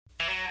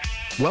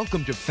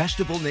Welcome to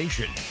Festival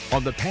Nation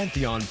on the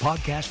Pantheon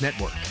Podcast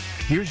Network.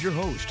 Here's your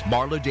host,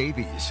 Marla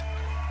Davies.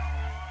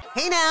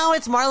 Hey now,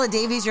 it's Marla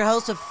Davies, your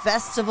host of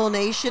Festival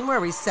Nation,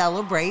 where we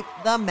celebrate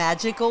the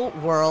magical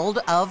world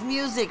of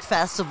music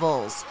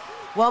festivals.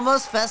 While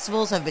most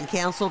festivals have been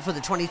canceled for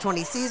the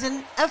 2020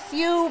 season, a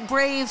few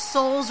brave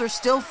souls are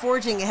still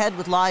forging ahead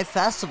with live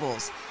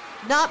festivals.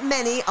 Not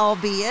many,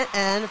 albeit,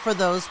 and for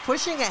those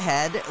pushing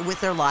ahead with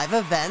their live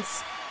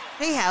events,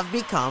 they have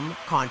become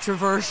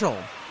controversial.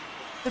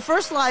 The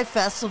first live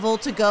festival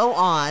to go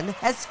on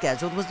as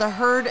scheduled was the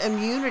Herd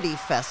Immunity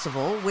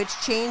Festival, which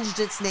changed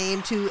its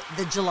name to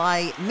the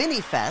July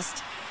Mini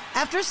Fest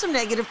after some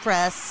negative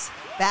press,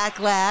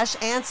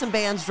 backlash, and some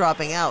bands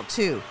dropping out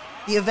too.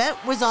 The event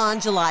was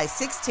on July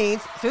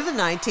 16th through the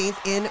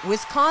 19th in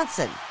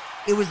Wisconsin.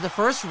 It was the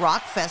first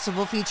rock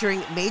festival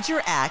featuring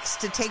major acts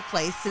to take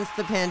place since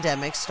the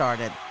pandemic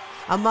started.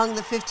 Among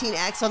the 15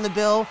 acts on the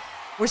bill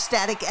were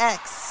Static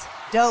X,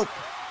 Dope,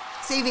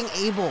 Saving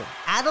Abel,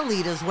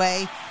 Adelita's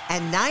Way,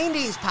 and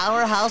 90s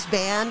powerhouse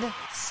band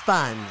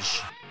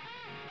Sponge.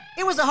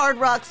 It was a hard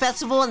rock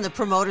festival and the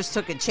promoters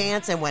took a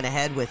chance and went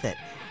ahead with it.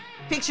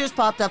 Pictures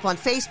popped up on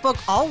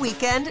Facebook all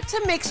weekend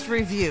to mixed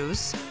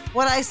reviews.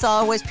 What I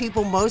saw was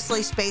people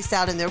mostly spaced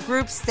out in their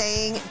groups,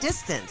 staying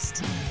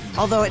distanced.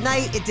 Although at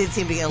night it did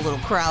seem to get a little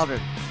crowded.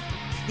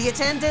 The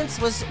attendance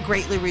was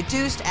greatly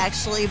reduced,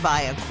 actually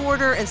by a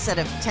quarter. Instead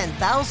of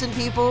 10,000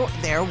 people,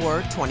 there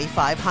were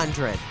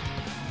 2,500.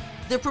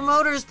 The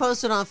promoters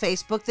posted on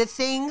Facebook that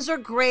things are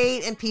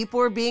great and people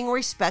are being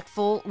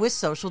respectful with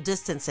social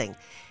distancing.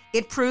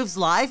 It proves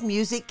live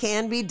music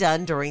can be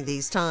done during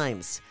these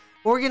times.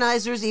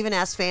 Organizers even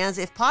asked fans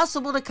if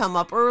possible to come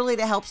up early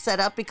to help set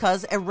up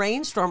because a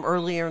rainstorm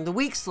earlier in the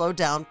week slowed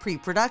down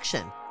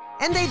pre-production.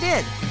 And they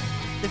did.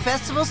 The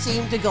festival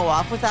seemed to go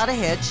off without a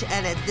hitch,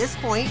 and at this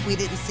point, we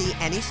didn't see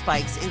any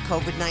spikes in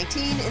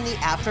COVID-19 in the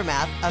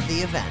aftermath of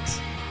the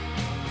event.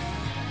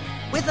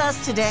 With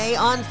us today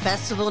on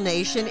Festival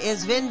Nation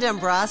is Vin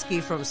Dombrowski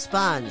from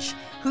Sponge,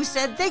 who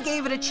said they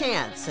gave it a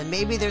chance and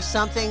maybe there's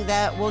something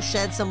that will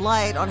shed some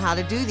light on how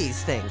to do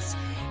these things.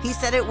 He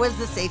said it was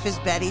the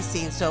safest bet he's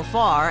seen so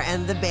far,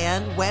 and the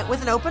band went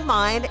with an open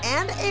mind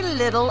and a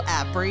little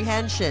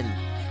apprehension.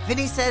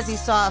 Vinny says he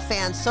saw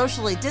fans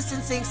socially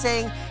distancing,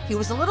 saying he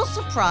was a little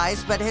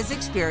surprised, but his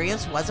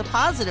experience was a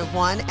positive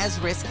one, as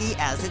risky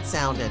as it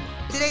sounded.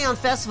 Today on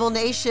Festival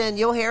Nation,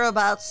 you'll hear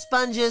about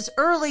Sponge's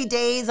early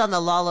days on the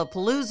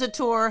Lollapalooza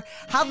tour,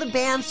 how the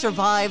band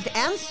survived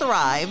and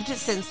thrived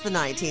since the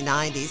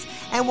 1990s,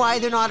 and why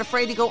they're not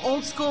afraid to go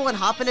old school and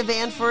hop in a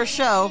van for a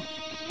show.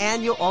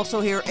 And you'll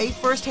also hear a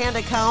first-hand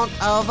account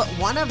of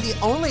one of the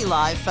only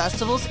live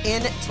festivals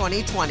in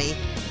 2020,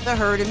 the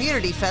Herd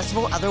Immunity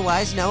Festival,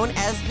 otherwise known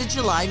as the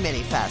July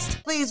Mini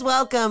Fest. Please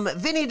welcome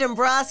Vinny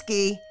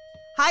Dombrowski.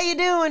 How you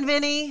doing,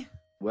 Vinny?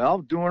 Well,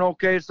 doing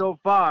okay so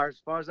far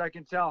as I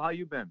can tell. How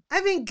you been?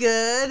 I've been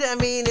good. I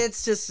mean,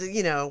 it's just,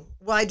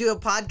 I do a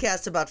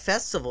podcast about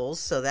festivals,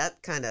 so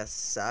that kind of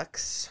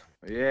sucks.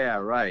 Yeah,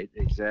 right.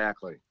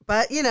 Exactly.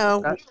 But,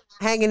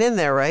 hanging in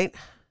there, right?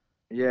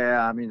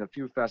 Yeah, I mean, a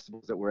few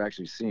festivals that we're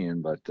actually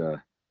seeing, but yeah,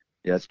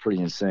 it's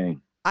pretty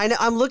insane. I know.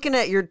 I'm looking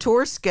at your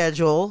tour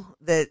schedule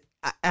that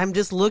I'm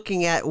just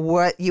looking at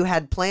what you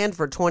had planned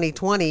for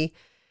 2020,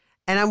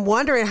 and I'm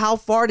wondering how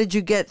far did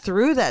you get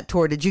through that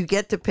tour? Did you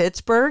get to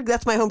Pittsburgh?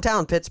 That's my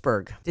hometown,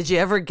 Pittsburgh. Did you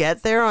ever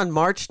get there on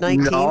March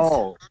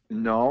 19th?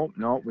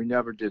 No, we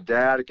never did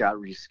that. It got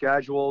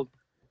rescheduled.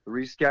 The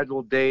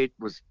rescheduled date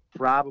was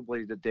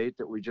probably the date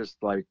that we just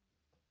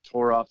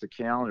tore off the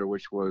calendar,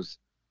 which was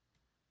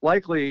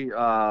likely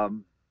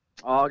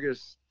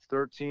August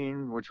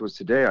 13, which was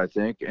today, I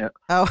think,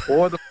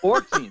 or the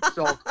 14th.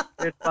 So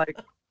it's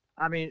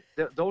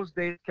those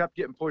dates kept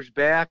getting pushed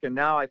back, and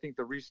now I think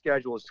the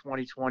reschedule is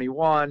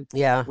 2021.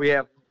 Yeah. We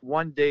have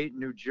one date in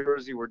New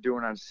Jersey we're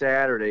doing on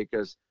Saturday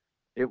because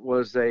it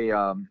was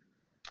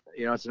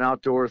it's an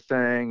outdoor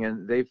thing,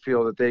 and they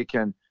feel that they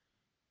can,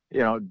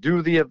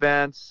 do the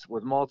events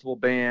with multiple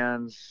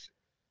bands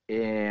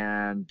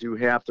and do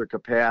half their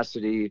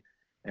capacity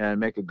and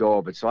make a go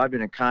of it. So I've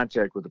been in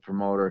contact with the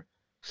promoter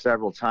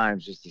several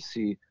times just to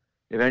see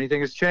if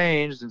anything has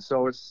changed, and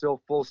so it's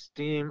still full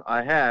steam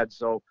ahead.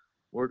 So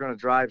we're going to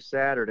drive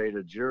Saturday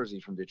to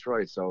Jersey from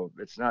Detroit, so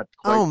it's not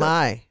quite. Oh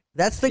my,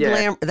 that's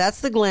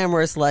the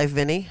glamorous life,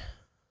 Vinny.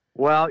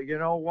 Well, you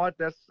know what?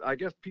 I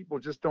guess people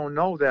just don't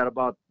know that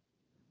about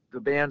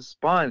the band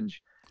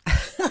Sponge.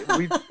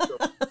 we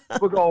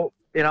go,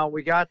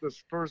 we got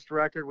this first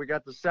record, we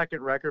got the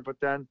second record, but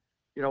then,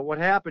 what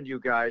happened to you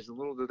guys? And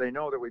little do they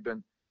know that we've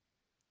been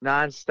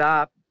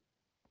nonstop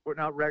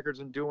putting out records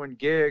and doing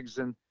gigs,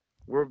 and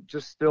we're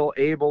just still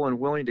able and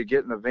willing to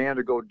get in the van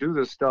to go do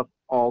this stuff.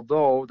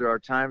 Although there are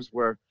times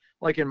where,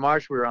 like in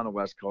March, we were on the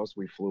West Coast,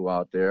 we flew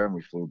out there and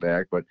we flew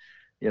back, but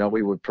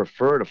we would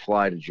prefer to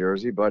fly to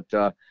Jersey, but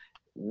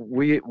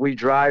we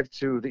drive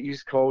to the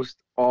East Coast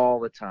all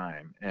the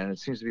time, and it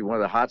seems to be one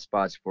of the hot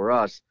spots for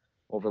us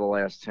over the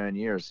last 10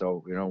 years.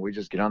 So, we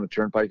just get on the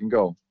turnpike and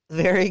go.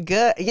 Very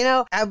good. You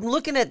know, I'm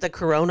looking at the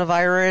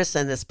coronavirus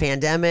and this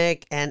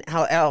pandemic and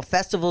how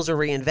festivals are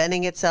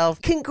reinventing itself.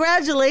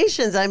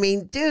 Congratulations. I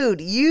mean,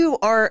 dude, you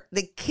are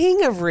the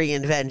king of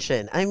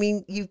reinvention. I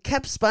mean, you've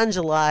kept Sponge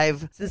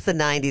alive since the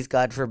 90s,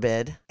 God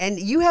forbid. And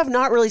you have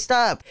not really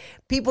stopped.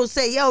 People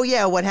say, oh,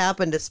 yeah, what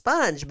happened to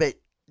Sponge? But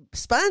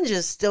Sponge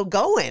is still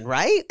going,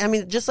 right? I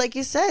mean, just like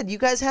you said, you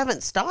guys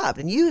haven't stopped,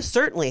 and you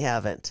certainly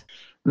haven't.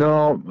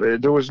 No,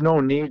 there was no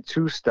need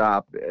to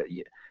stop.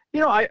 You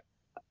know,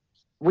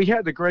 we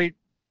had the great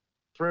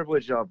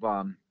privilege of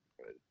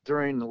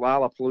during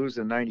Lollapalooza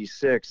in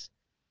 '96.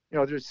 You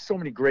know, there's so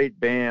many great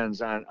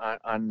bands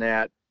on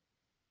that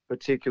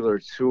particular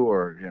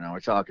tour. You know, we're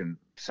talking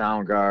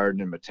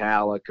Soundgarden and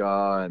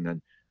Metallica, and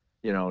then,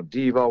 you know,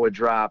 Devo would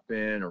drop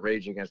in, or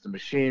Rage Against the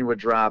Machine would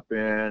drop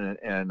in,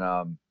 and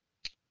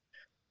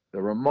the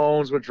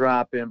Ramones would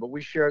drop in. But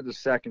we shared the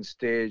second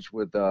stage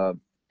with the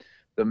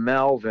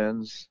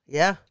Melvins,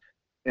 yeah,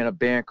 and a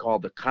band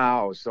called the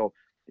Cows. So,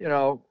 you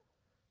know,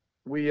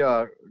 we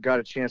got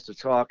a chance to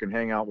talk and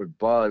hang out with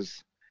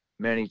Buzz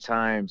many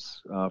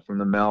times from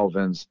the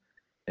Melvins.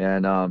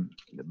 And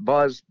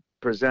Buzz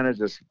presented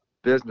this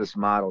business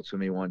model to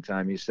me one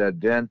time. He said,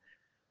 Ben,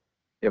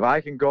 if I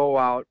can go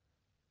out,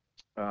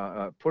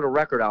 put a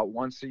record out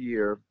once a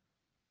year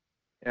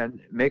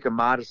and make a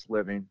modest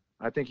living,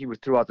 I think he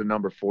threw out the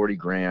number 40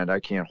 grand. I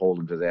can't hold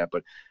him to that,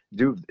 but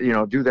do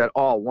that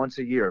all once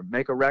a year,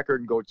 make a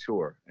record and go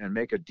tour and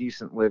make a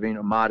decent living,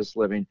 a modest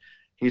living.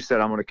 He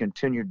said, I'm going to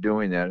continue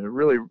doing that. And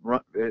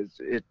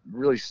it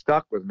really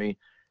stuck with me.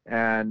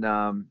 And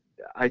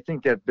I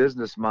think that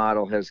business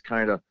model has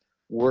kind of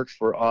worked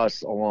for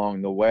us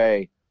along the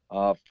way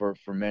for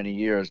many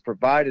years,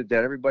 provided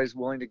that everybody's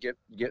willing to get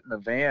in the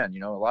van. You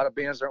know, a lot of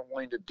bands aren't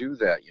willing to do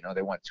that. You know,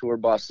 they want tour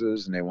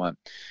buses and they want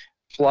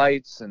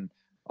flights and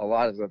a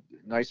lot of the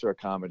nicer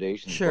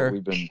accommodations. Sure. But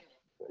we've been,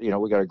 you know,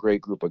 we got a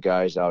great group of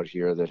guys out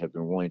here that have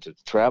been willing to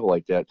travel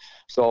like that.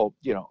 So,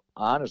 you know,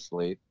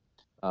 honestly,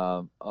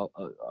 a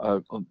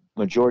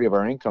majority of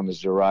our income is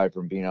derived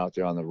from being out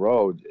there on the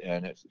road,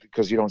 and it's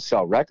because you don't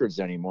sell records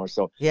anymore.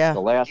 So yeah, the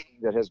last thing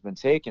that has been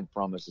taken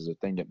from us is the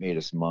thing that made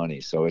us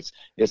money. So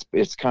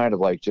it's kind of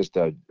like just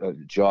a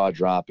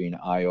jaw-dropping,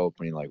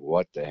 eye-opening, like,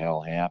 what the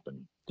hell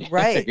happened?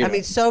 right. You I know?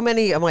 mean, so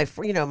many of my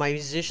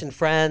musician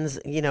friends,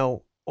 you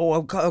know,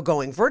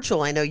 going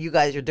virtual. I know you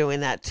guys are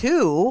doing that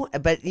too,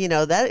 but you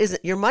know, that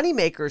isn't your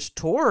moneymaker's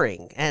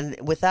touring, and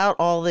without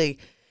all the,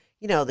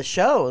 you know, the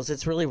shows,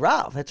 it's really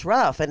rough. It's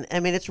rough. And I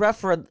mean, it's rough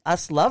for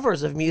us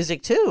lovers of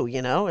music too,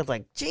 you know. It's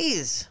like,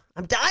 geez,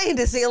 I'm dying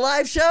to see a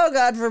live show,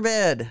 God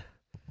forbid.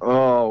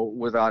 Oh,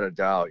 without a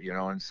doubt, you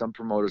know, and some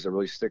promoters are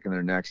really sticking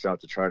their necks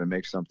out to try to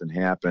make something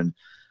happen.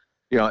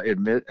 You know,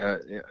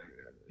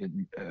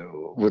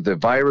 with the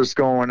virus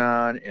going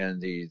on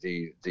and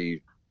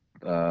the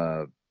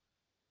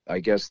I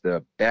guess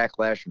the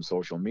backlash from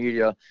social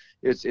media,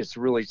 it's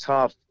really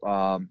tough.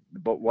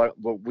 But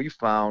what we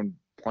found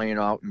playing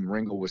out in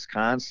Ringgold,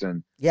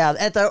 Wisconsin. Yeah,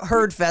 at the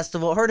Herd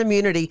Festival, Herd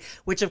Immunity,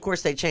 which of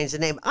course they changed the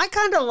name. I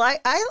kind of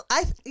like,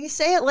 you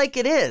say it like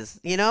it is,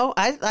 you know.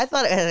 I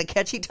thought it had a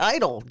catchy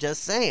title,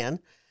 just saying.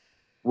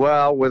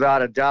 Well,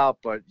 without a doubt,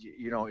 but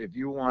you know, if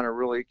you want to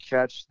really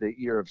catch the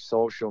ear of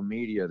social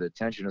media, the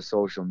attention of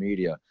social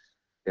media,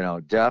 you know,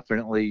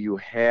 definitely you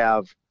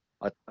have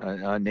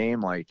a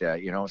name like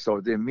that, you know. So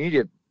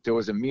there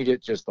was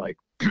immediate just like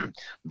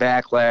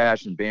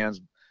backlash and bands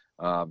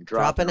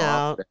dropping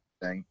out. That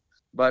thing.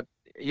 But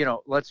you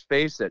know, let's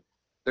face it,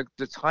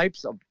 the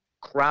types of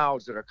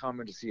crowds that are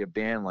coming to see a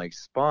band like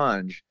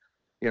Sponge,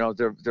 you know,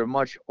 they're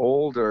much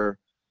older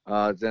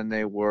than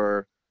they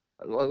were.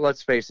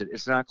 Let's face it,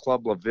 it's not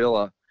Club La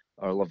Villa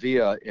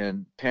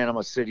in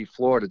Panama City,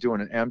 Florida, doing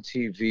an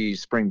MTV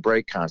spring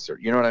break concert.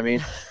 You know what I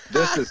mean?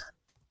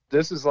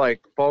 This is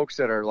like folks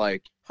that are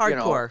like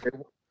hardcore. You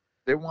know,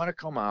 they want to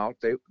come out.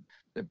 A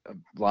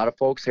lot of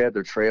folks had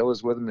their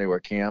trailers with them. They were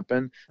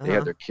camping. They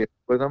had their kids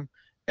with them.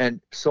 And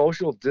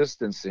social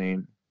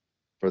distancing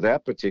for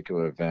that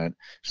particular event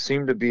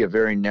seemed to be a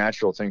very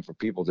natural thing for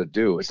people to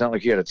do. It's not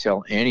like you had to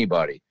tell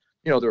anybody.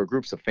 You know, there were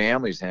groups of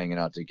families hanging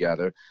out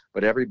together,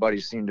 but everybody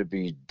seemed to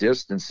be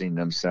distancing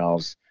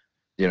themselves,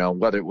 you know,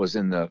 whether it was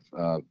in the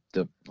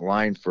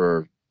line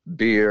for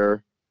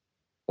beer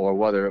or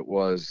whether it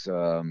was,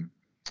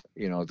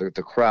 you know, the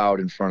crowd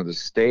in front of the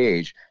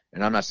stage.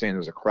 And I'm not saying there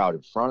was a crowd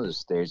in front of the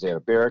stage. They had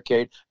a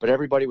barricade, but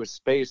everybody was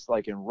spaced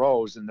like in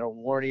rows, and there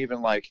weren't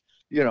even like,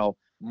 you know,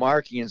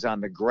 markings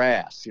on the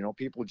grass. You know,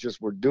 people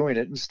just were doing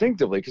it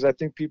instinctively because I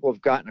think people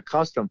have gotten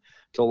accustomed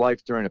to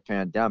life during a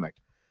pandemic.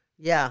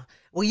 Yeah.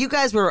 Well, you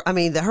guys were, I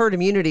mean, the Herd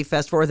Immunity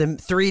Festival, or the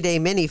 3-day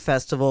mini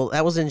festival,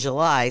 that was in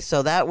July.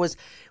 So that was,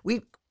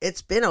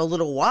 it's been a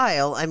little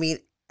while. I mean,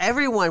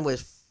 everyone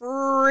was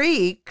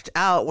freaked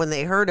out when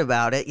they heard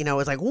about it. You know, it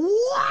was like,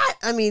 what?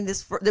 I mean,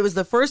 there was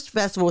the first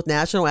festival with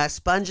national acts.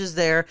 Sponge is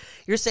there.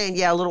 You're saying,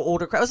 yeah, a little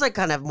older crowd. It was like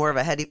kind of more of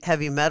a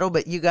heavy metal,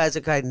 but you guys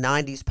are kind of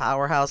 90s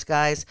powerhouse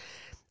guys.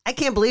 I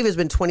can't believe it's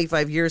been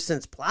 25 years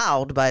since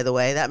Plowed, by the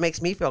way. That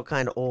makes me feel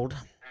kind of old.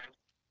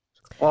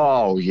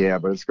 Oh yeah,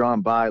 but it's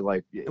gone by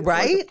like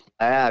Right? a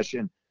flash.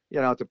 And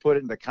to put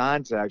it into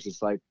context,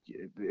 it's like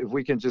if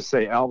we can just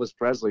say Elvis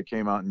Presley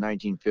came out in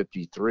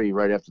 1953,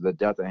 right after the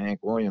death of Hank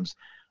Williams.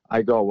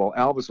 I go, well,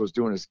 Elvis was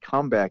doing his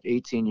comeback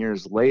 18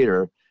 years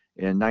later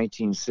in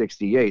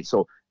 1968.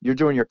 So you're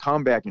doing your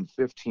comeback in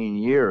 15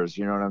 years.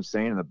 You know what I'm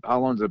saying? And how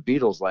long did the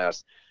Beatles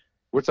last?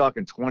 We're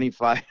talking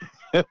 25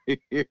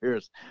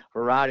 years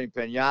for Rodney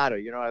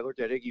Pinata. I looked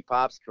at Iggy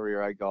Pop's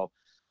career. I go,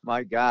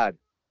 my God,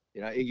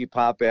 Iggy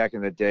Pop back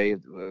in the day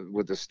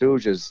with the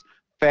Stooges.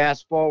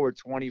 Fast forward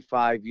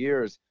 25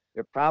 years,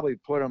 it probably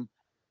put him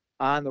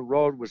on the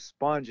road with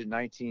Sponge in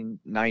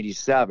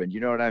 1997. You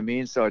know what I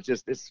mean? So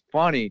it's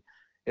funny.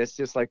 It's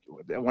just like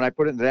when I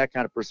put it into that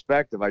kind of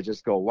perspective, I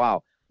just go,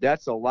 wow,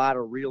 that's a lot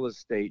of real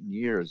estate in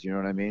years. You know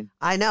what I mean?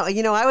 I know.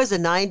 I was a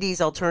 90s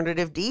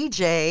alternative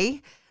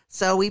DJ.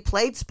 So we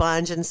played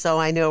Sponge, and so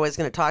I knew I was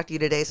going to talk to you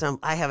today. So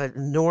I have an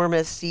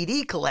enormous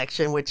CD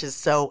collection, which is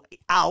so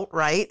out,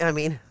 right? I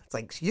mean, it's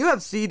like, you have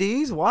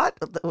CDs? What?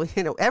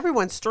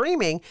 Everyone's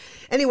streaming.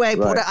 Anyway,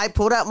 I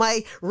pulled out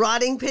my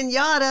Rotting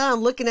Pinata. I'm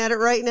looking at it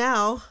right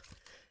now.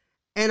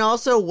 And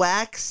also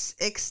Wax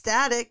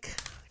Ecstatic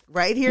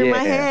right here in my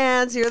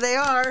hands. Here they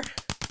are.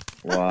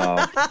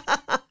 Wow.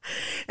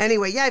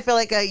 Anyway, I feel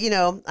like,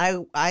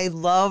 I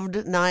loved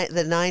the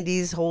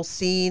 90s whole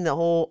scene,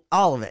 all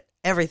of it.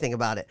 Everything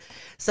about it.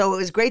 So it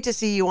was great to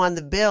see you on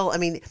the bill. I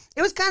mean,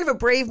 it was kind of a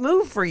brave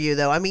move for you,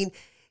 though. I mean,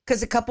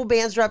 because a couple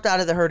bands dropped out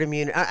of the herd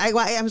immunity.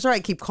 I'm sorry I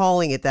keep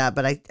calling it that,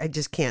 but I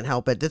just can't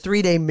help it. The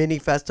 3-day mini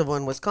festival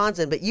in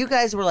Wisconsin. But you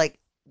guys were like,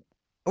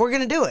 we're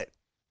going to do it.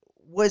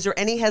 Was there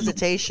any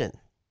hesitation?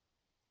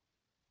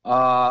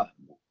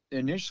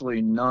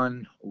 Initially,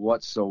 none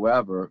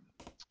whatsoever,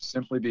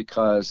 simply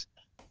because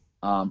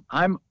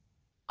I'm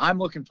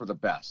looking for the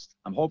best.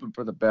 I'm hoping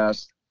for the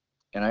best.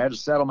 And I had to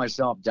settle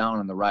myself down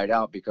on the ride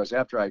out, because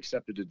after I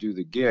accepted to do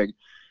the gig,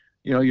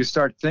 you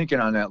start thinking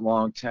on that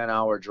long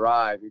 10-hour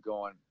drive, you're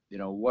going,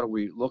 what are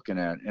we looking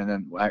at? And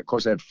then, of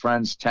course, I had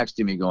friends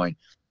texting me going,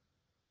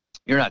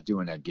 you're not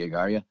doing that gig,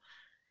 are you?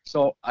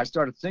 So I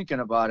started thinking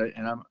about it,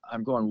 and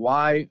I'm going,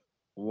 why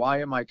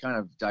am I kind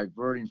of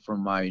diverting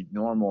from my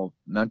normal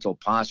mental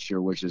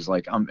posture, which is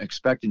like I'm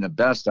expecting the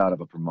best out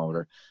of a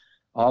promoter?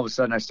 All of a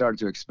sudden I started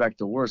to expect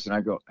the worst.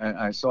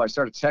 And so I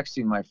started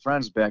texting my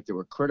friends back that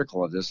were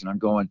critical of this. And I'm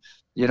going,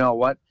 you know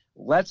what?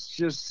 Let's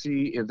just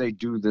see if they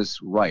do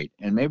this right.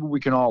 And maybe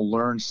we can all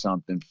learn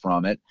something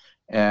from it.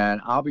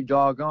 And I'll be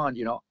doggone,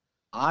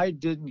 I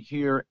didn't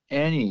hear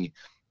any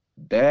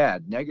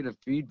bad negative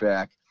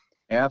feedback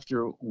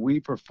after we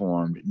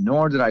performed,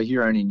 nor did I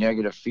hear any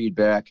negative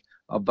feedback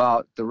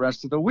about the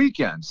rest of the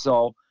weekend.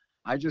 So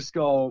I just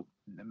go,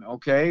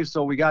 okay,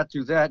 so we got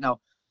through that.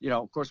 Now,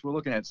 of course, we're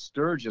looking at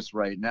Sturgis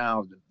right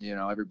now.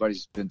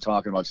 Everybody's been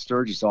talking about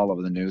Sturgis all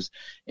over the news.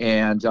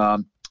 And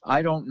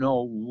I don't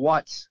know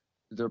what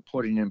they're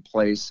putting in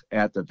place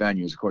at the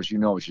venues. Of course,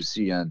 what you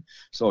see on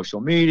social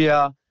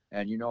media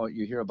and what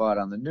you hear about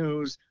on the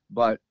news.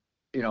 But,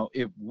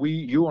 if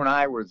you and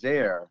I were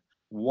there,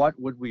 what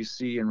would we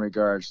see in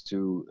regards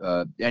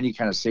to any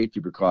kind of safety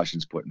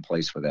precautions put in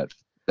place for that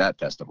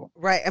festival?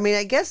 Right. I mean,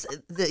 I guess,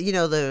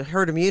 the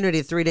herd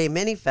immunity 3-day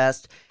mini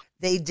fest,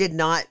 they did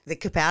not, the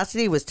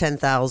capacity was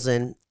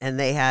 10,000 and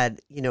they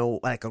had,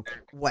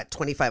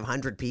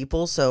 2,500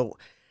 people. So.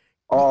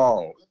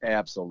 Oh,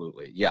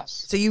 absolutely.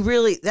 Yes. So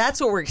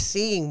that's what we're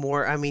seeing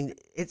more. I mean,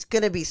 it's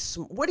going to be,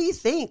 what do you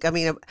think? I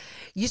mean,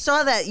 you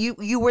saw that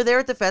you were there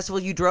at the festival,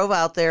 you drove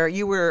out there,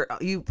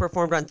 you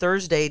performed on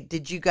Thursday.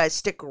 Did you guys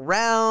stick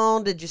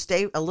around? Did you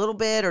stay a little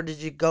bit, or did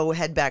you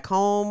head back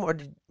home, or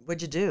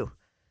what'd you do?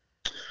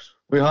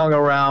 We hung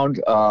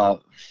around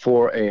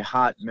for a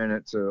hot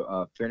minute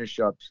to finish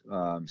up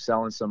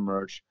selling some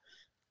merch.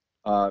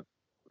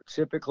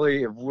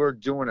 Typically, if we're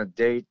doing a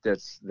date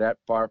that's that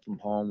far from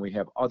home, we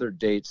have other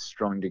dates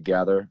strung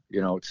together,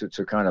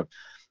 to kind of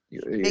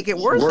make it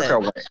worth work it. Our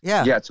way.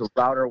 Yeah, to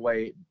route our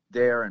way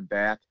there and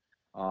back.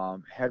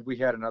 Had we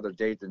had another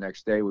date the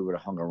next day, we would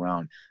have hung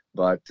around.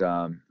 But,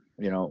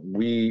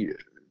 we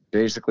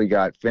basically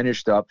got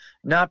finished up,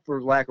 not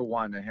for lack of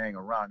wanting to hang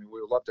around. I mean,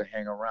 we would love to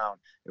hang around.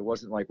 It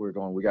wasn't like we were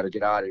going, we got to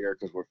get out of here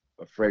because we're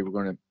afraid we're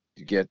going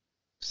to get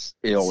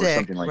ill or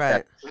something like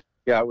that.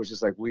 Yeah, it was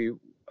just like we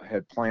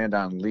had planned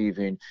on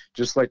leaving,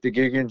 just like the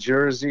gig in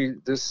Jersey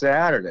this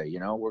Saturday.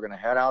 We're going to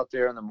head out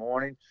there in the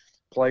morning,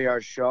 play our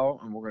show,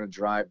 and we're going to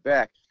drive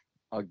back.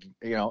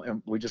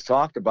 And we just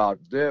talked about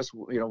this.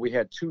 We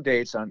had 2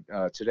 dates on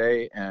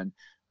today and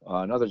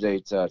another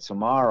date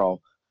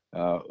tomorrow.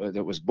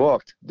 That was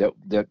booked,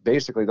 that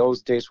basically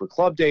those dates were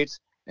club dates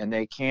and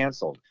they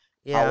canceled.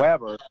 Yeah.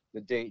 However, the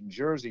date in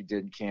Jersey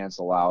didn't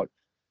cancel out.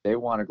 They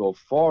want to go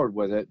forward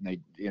with it, and they,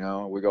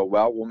 we go,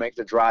 well, we'll make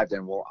the drive,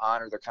 then we'll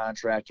honor the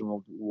contract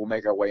and we'll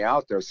make our way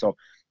out there. So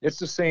it's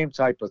the same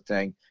type of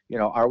thing.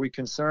 Are we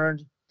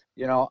concerned?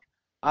 We've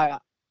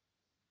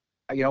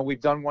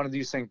done one of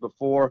these things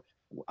before.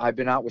 I've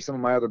been out with some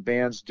of my other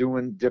bands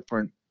doing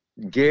different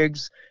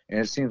gigs, and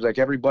it seems like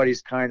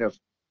everybody's kind of,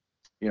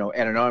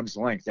 at an arm's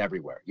length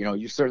everywhere.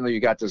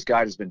 You got this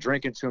guy that's been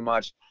drinking too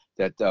much.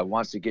 that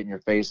wants to get in your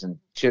face and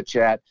chit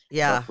chat.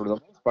 Yeah. But for the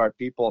most part,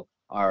 people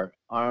are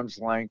arm's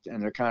length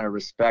and they're kind of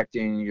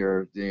respecting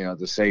your,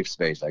 the safe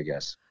space, I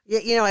guess.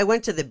 Yeah, I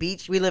went to the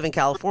beach. We live in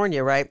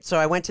California, right? So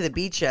I went to the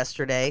beach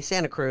yesterday,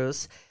 Santa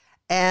Cruz,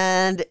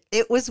 and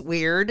it was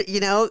weird,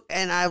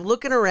 and I'm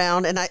looking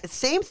around, and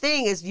same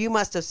thing as you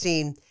must have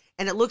seen,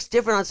 and it looks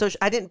different on social.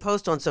 I didn't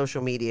post on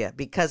social media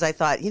because I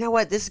thought, you know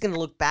what, this is going to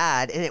look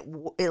bad, and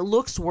it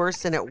looks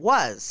worse than it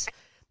was.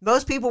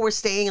 Most people were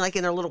staying like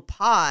in their little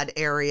pod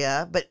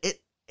area, but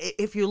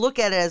if you look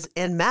at it as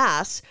en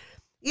masse,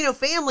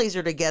 families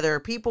are together,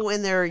 people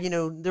in their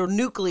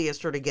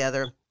nucleus are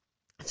together.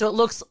 So it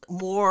looks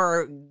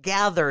more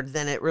gathered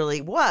than it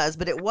really was,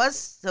 but it was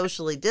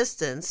socially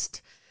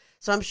distanced.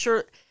 So I'm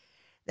sure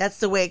that's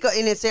the way it goes.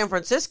 And in San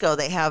Francisco,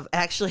 they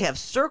actually have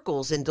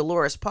circles in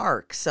Dolores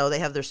Park. So they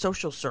have their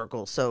social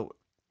circles. So,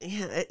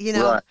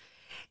 right.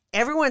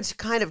 Everyone's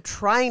kind of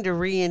trying to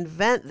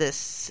reinvent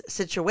this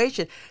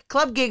situation.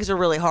 Club gigs are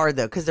really hard,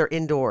 though, because they're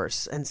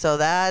indoors. And so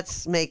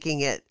that's making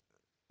it,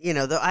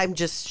 I'm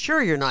just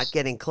sure you're not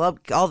getting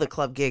all the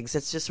club gigs.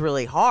 It's just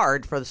really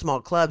hard for the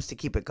small clubs to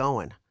keep it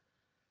going.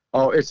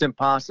 Oh, it's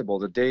impossible.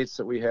 The dates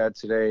that we had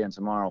today and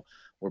tomorrow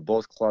were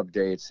both club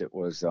dates. It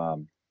was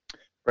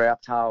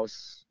Craft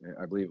House,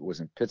 I believe it was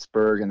in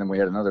Pittsburgh, and then we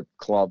had another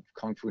club,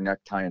 Kung Fu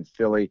Necktie in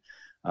Philly.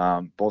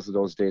 Both of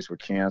those days were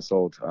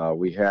canceled.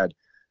 We had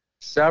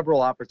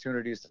several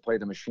opportunities to play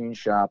the Machine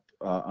Shop,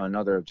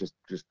 another just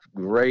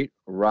great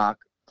rock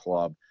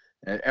club.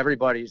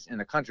 Everybody's in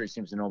the country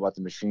seems to know about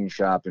the Machine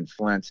Shop in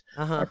Flint.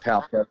 Uh-huh. Our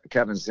pal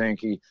Kevin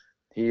Zinke,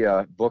 he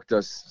booked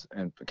us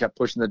and kept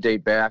pushing the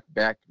date back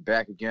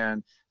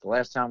again. The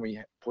last time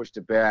we pushed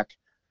it back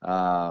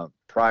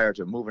prior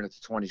to moving it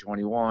to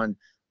 2021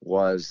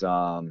 was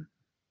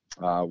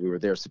we were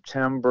there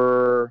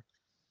September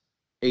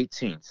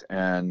 18th,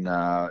 and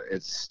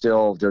it's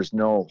still, there's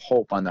no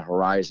hope on the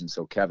horizon.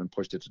 So Kevin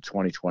pushed it to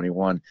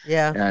 2021.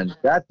 Yeah. And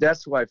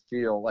that's who I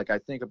feel like. I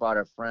think about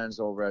our friends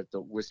over at the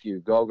Whiskey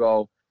to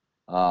Go-Go,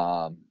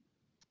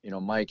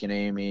 Mike and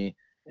Amy.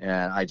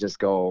 And I just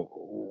go,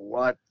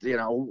 what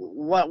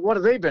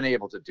have they been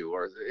able to do?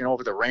 Or,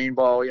 over the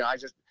Rainbow,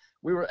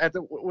 we were at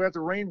the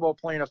Rainbow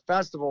playing a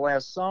festival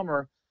last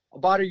summer,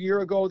 about a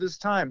year ago this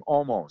time,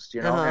 almost,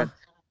 Uh-huh.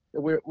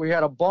 And we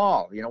had a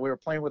ball, we were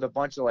playing with a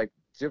bunch of like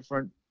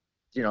different,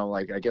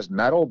 I guess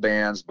metal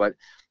bands, but,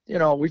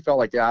 we felt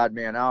like the odd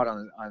man out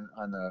on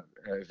the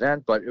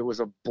event, but it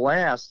was a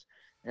blast.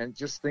 And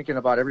just thinking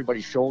about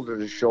everybody shoulder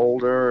to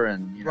shoulder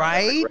and,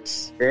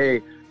 right.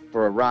 Hey,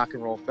 for a rock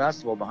and roll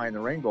festival behind the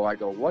Rainbow, I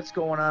go, what's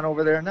going on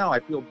over there now? I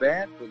feel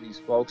bad for these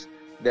folks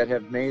that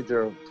have made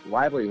their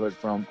livelihood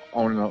from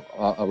owning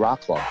a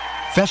rock club.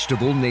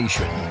 Festival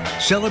Nation,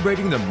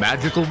 celebrating the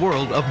magical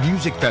world of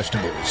music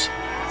festivals.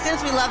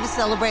 Since we love to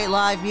celebrate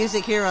live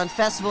music here on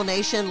Festival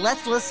Nation,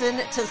 let's listen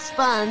to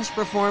Sponge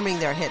performing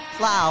their hit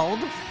Cloud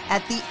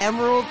at the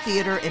Emerald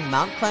Theater in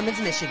Mount Clemens,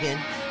 Michigan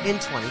in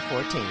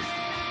 2014.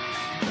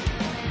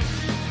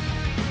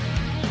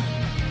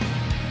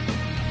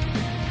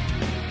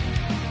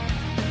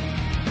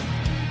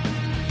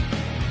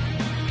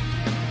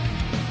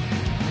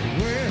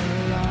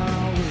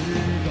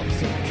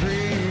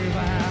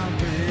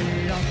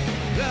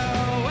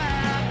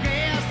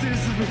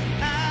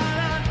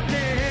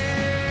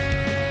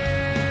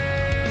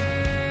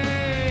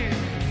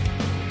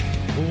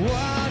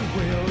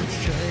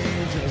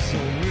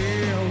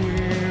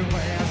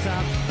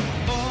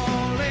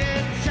 Only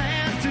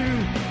chance to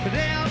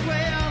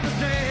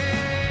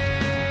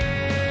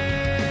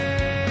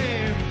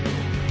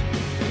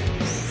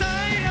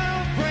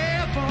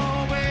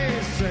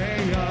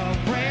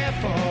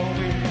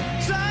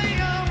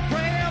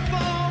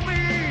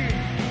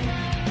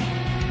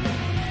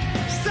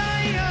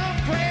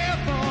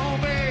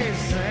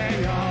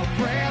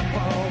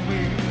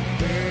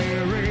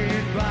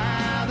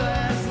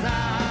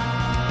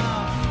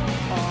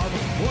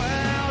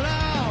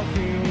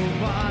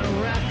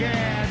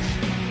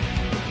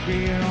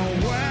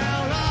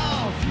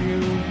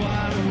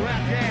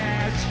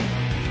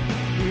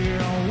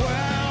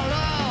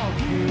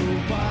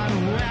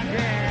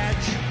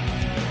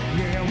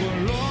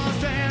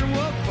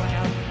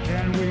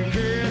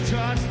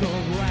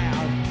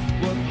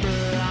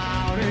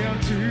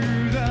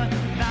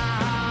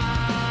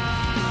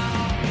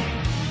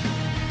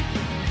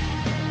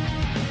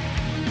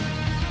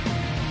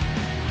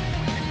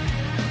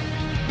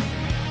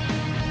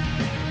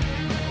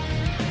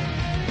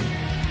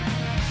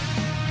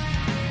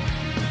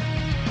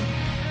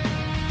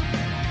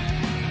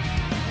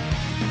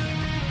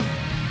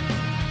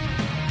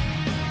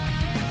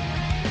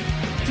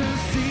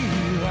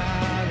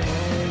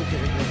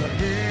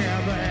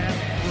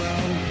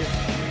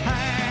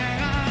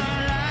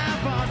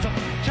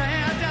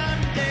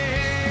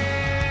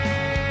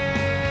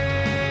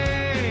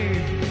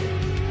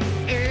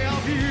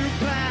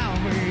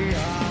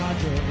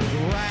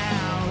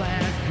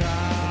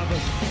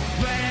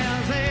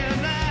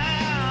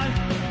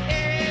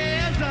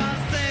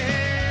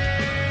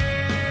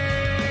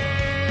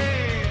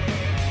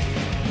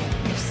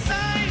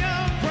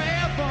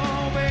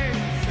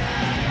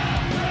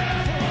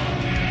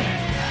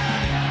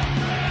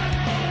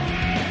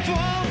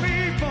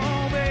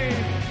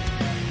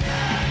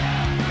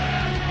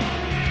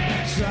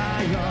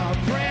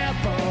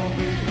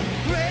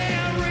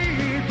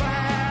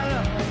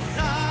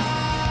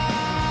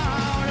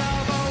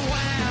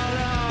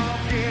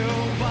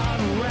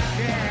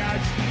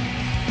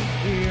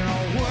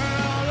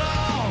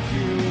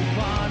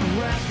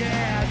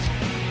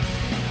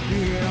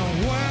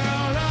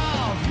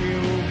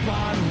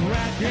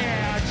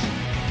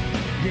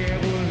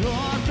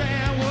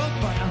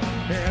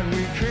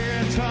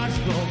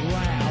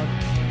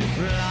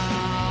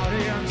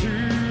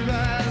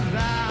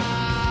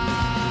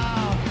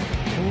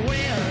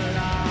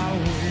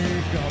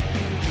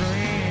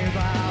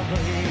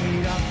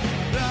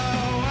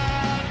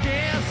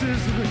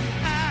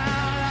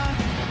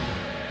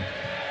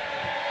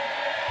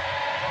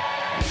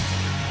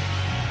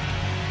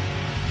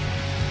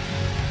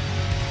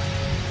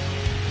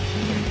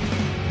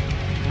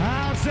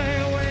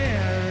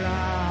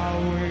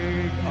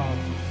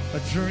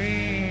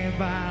dream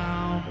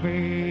bound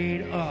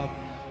made up.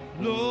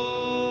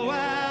 No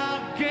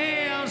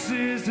outcasts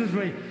this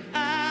way.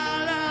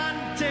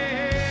 Island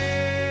day.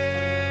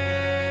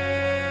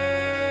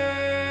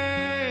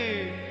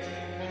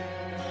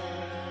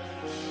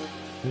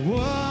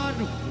 What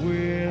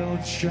will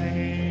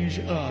change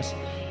us?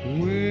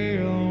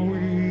 Will we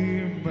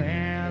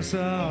mess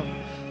up?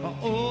 Our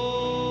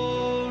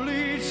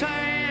only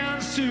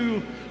chance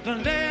to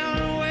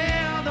condemn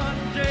with the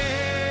day.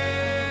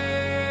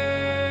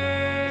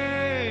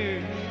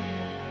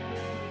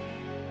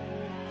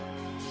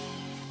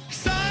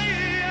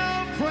 Say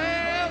a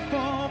prayer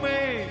for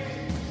me.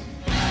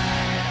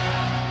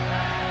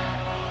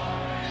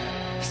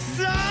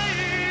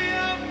 Say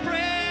a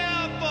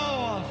prayer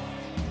for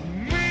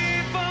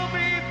me, for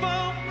me,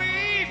 for me,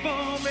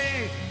 for me.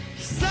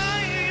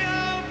 Say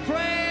a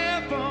prayer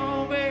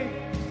for me.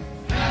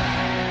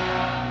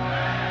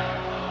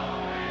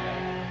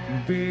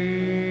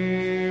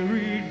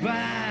 Buried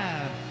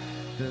by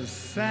the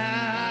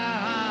sound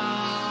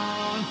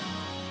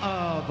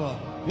of a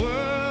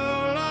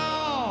world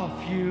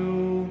of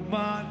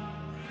human,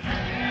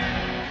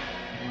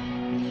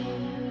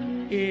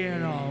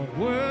 in a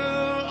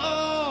world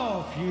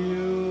of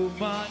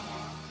human,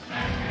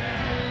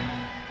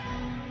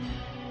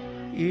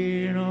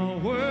 in a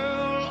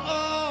world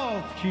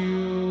of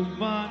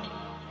human.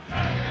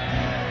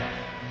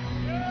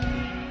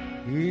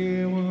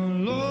 We were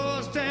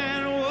lost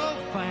and were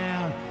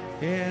found,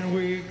 and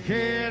we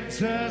can't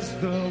touch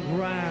the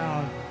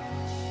ground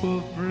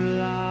of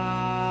love.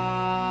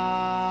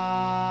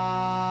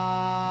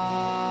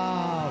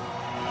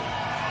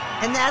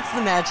 And that's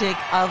the magic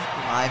of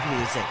live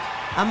music.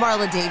 I'm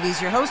Marla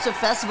Davies, your host of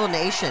Festival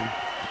Nation.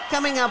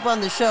 Coming up on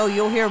the show,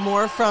 you'll hear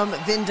more from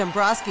Vin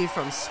Dombrowski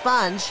from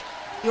Sponge.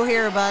 You'll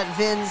hear about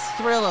Vin's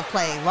thrill of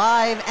playing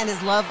live and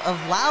his love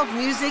of loud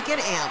music and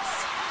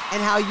amps,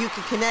 and how you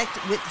can connect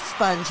with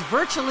Sponge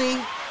virtually.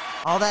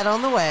 All that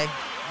on the way.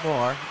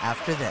 More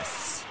after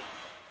this.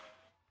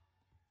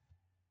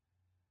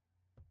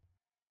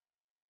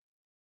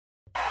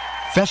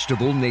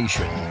 Festival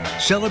Nation,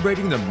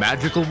 celebrating the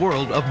magical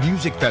world of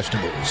music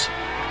festivals.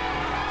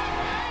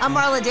 I'm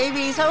Marla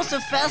Davies, host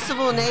of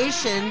Festival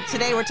Nation.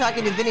 Today we're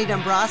talking to Vinny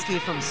Dombrowski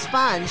from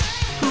Sponge,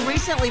 who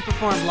recently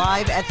performed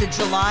live at the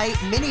July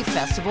Mini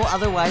Festival,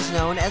 otherwise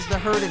known as the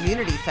Herd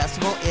Immunity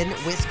Festival in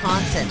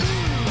Wisconsin.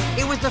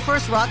 It was the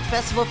first rock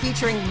festival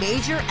featuring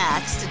major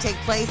acts to take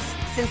place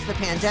since the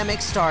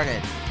pandemic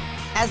started.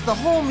 As the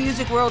whole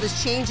music world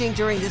is changing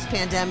during this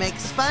pandemic,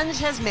 Sponge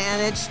has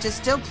managed to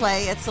still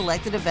play at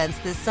selected events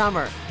this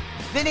summer.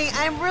 Vinny,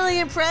 I'm really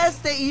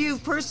impressed that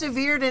you've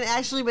persevered and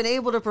actually been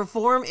able to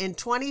perform in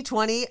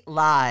 2020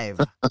 live.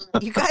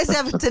 You guys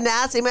have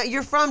tenacity.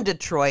 You're from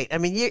Detroit. I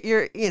mean,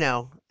 you're you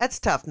know, that's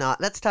tough.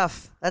 That's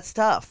tough.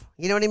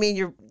 You know what I mean?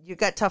 You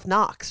got tough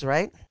knocks,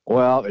 right?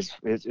 Well,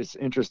 it's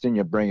interesting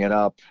you bring it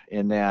up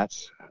in that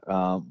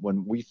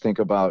when we think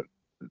about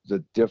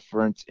the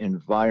different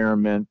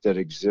environment that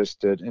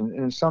existed, and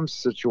in some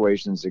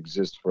situations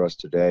exist for us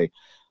today,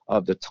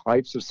 of the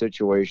types of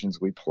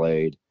situations we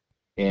played,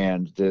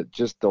 and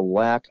just the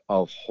lack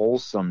of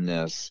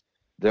wholesomeness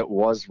that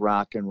was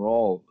rock and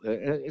roll.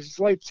 It's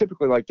like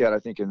typically like that, I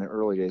think, in the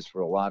early days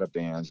for a lot of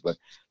bands. But,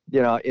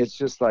 you know, it's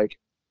just like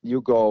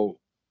you go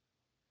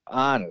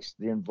honest.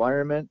 The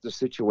environment, the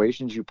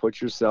situations you put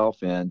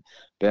yourself in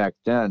back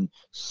then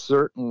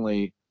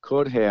certainly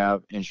could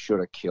have and should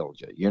have killed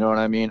you. You know what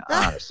I mean?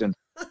 Honest. And,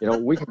 you know,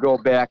 we could go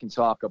back and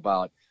talk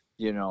about,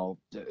 there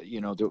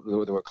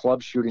were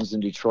club shootings in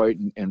Detroit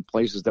and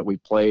places that we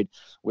played.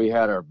 We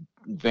had our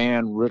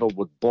van riddled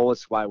with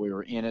bullets while we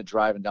were in it,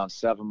 driving down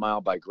 7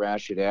 Mile by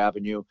Gratiot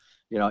Avenue.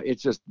 You know,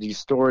 it's just, these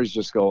stories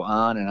just go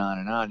on and on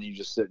and on. And you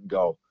just sit and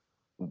go,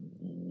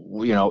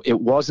 you know, it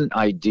wasn't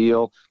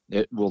ideal.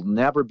 It will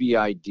never be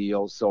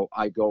ideal. So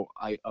a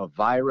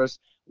virus,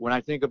 when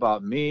I think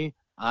about me,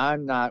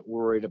 I'm not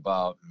worried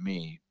about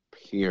me,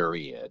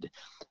 period.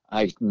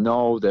 I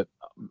know that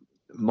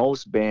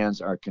most bands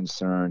are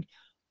concerned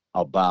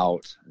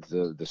about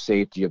the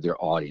safety of their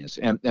audience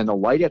and the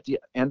light at the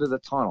end of the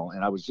tunnel.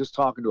 And I was just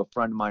talking to a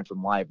friend of mine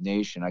from Live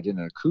Nation. I did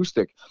an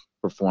acoustic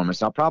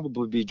performance. I'll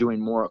probably be doing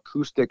more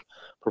acoustic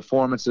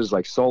performances,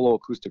 like solo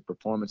acoustic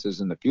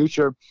performances in the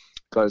future,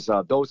 because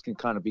those can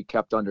kind of be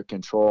kept under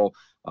control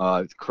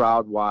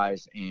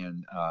crowd-wise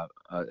and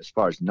as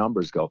far as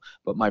numbers go.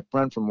 But my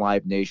friend from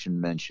Live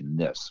Nation mentioned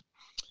this.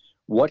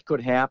 What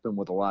could happen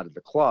with a lot of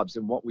the clubs,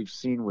 and what we've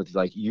seen with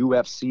like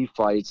UFC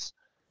fights,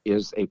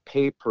 is a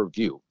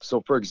pay-per-view.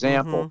 So, for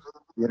example,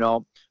 you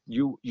know,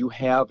 you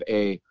have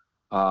a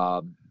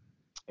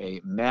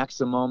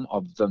maximum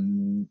of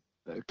the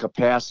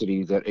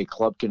capacity that a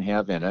club can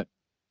have in it.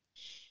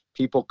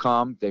 People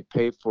come, they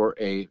pay for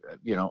a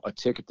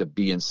ticket to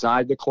be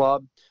inside the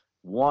club.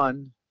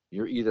 One,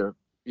 you're either,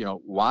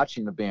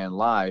 watching the band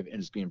live and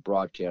it's being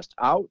broadcast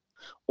out,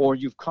 or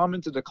you've come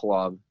into the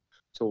club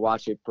to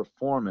watch a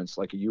performance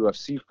like a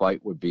UFC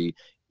fight would be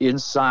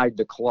inside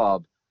the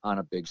club on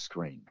a big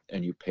screen,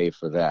 and you pay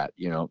for that,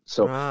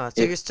 So,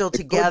 so you're still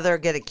together,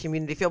 get a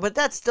community feel, but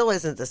that still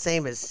isn't the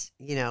same as,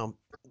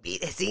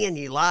 seeing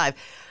you live.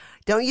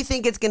 Don't you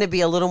think it's going to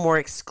be a little more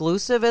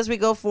exclusive as we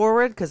go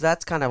forward? Because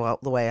that's kind of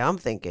the way I'm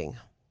thinking.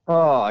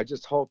 Oh, I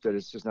just hope that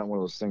it's just not one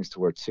of those things to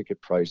where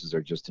ticket prices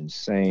are just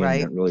insane.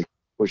 Right. And it really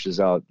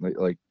pushes out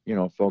like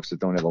folks that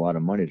don't have a lot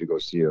of money to go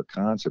see a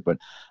concert. But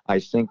I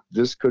think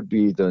this could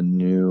be the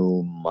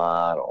new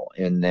model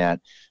in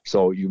that.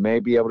 So you may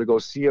be able to go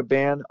see a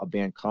band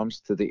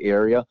comes to the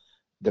area.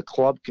 The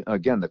club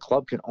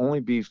can only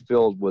be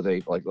filled with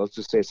let's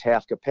just say it's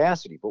half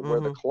capacity, but where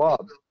the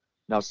club,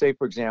 now say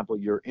for example,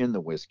 you're in the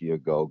Whiskey A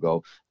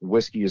Go-Go, the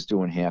Whiskey is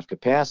doing half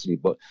capacity,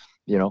 but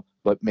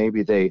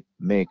maybe they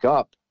make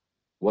up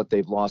what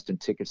they've lost in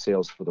ticket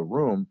sales for the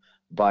room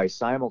by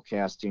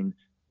simulcasting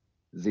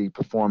the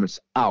performance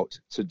out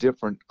to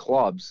different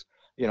clubs,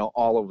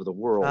 all over the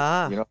world.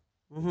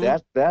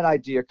 That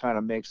idea kind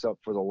of makes up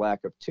for the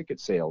lack of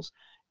ticket sales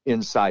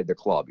inside the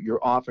club.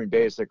 You're offering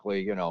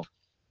basically,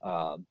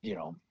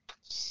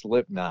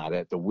 Slipknot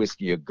at the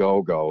Whiskey A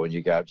Go-Go, and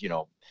you got,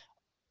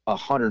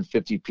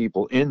 150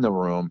 people in the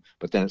room,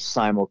 but then it's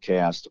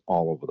simulcast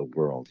all over the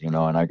world, and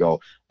I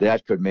go,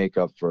 that could make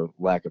up for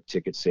lack of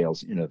ticket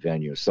sales in a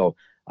venue. So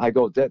I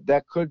go,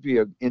 that could be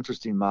an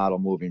interesting model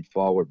moving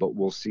forward, but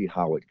we'll see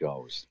how it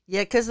goes.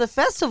 Yeah, because the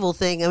festival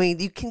thing, I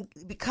mean,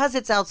 because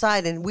it's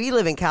outside, and we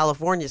live in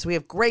California, so we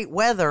have great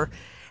weather,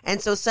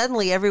 and so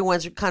suddenly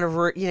everyone's kind of,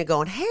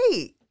 going,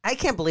 hey, I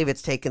can't believe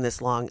it's taken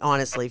this long,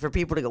 honestly, for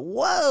people to go,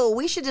 whoa,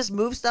 we should just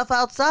move stuff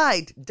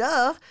outside,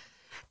 duh.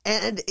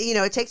 And,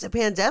 it takes a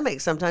pandemic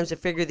sometimes to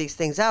figure these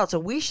things out. So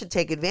we should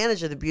take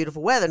advantage of the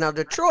beautiful weather. Now,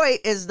 Detroit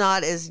is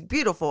not as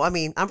beautiful. I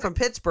mean, I'm from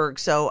Pittsburgh,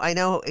 so I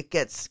know it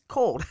gets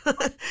cold.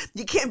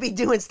 You can't be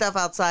doing stuff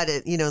outside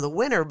at, the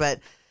winter. But,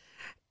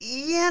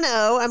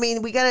 I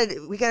mean, we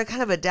gotta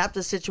kind of adapt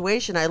the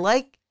situation. I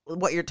like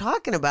what you're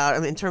talking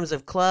about in terms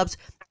of clubs.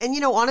 And,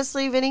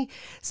 honestly, Vinny,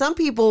 some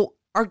people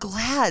are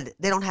glad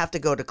they don't have to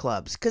go to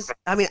clubs. Because,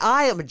 I mean,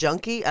 I am a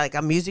junkie, like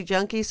I'm a music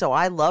junkie, so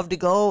I love to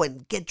go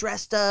and get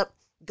dressed up,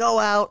 go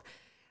out.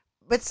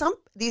 But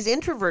these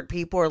introvert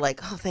people are like,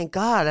 oh, thank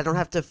God, I don't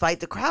have to fight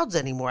the crowds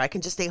anymore. I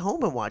can just stay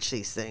home and watch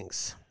these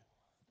things.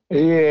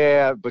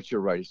 Yeah, but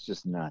you're right. It's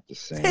just not the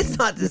same. It's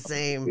not the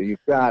same. You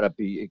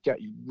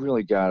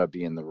really gotta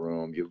be in the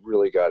room. You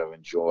really gotta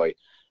enjoy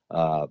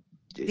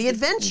the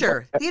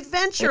adventure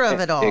of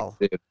it all.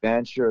 The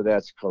adventure,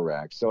 that's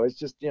correct. So it's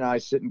just, I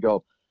sit and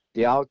go,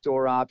 the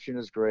outdoor option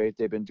is great.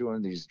 They've been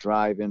doing these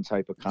drive-in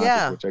type of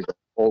concerts, which I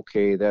go,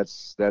 okay,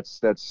 that's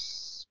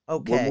okay.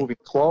 We're moving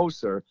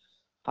closer.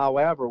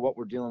 However, what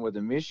we're dealing with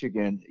in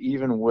Michigan,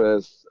 even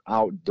with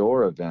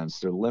outdoor events,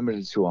 they're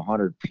limited to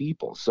 100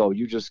 people. So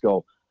you just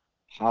go,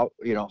 how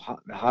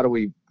do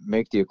we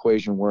make the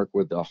equation work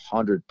with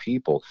 100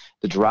 people?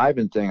 The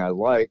drive-in thing I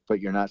like,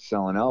 but you're not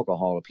selling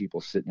alcohol to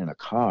people sitting in a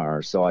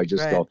car. So I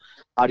just go,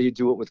 how do you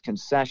do it with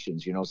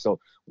concessions? So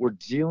we're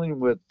dealing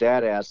with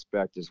that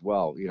aspect as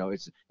well.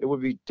 It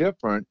would be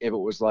different if it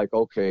was like,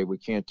 okay, we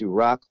can't do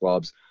rock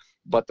clubs,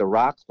 but the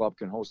rock club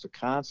can host a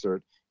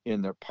concert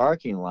in their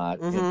parking lot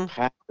and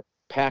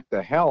pack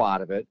the hell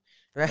out of it,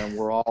 and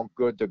we're all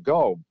good to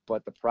go.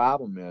 But the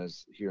problem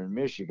is here in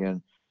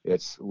Michigan,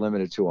 it's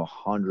limited to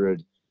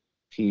 100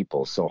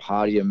 people. So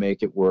how do you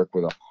make it work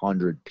with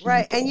 100 people?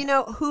 Right. And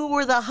who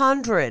were the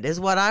 100 is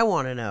what I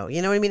want to know.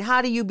 You know what I mean?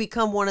 How do you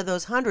become one of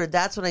those 100?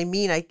 That's what I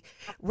mean.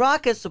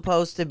 Rock is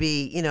supposed to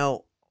be,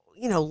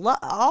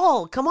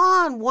 all, come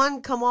on,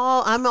 one, come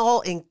all. I'm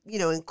all,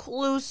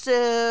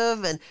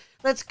 inclusive, and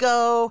let's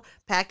go,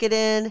 pack it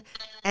in.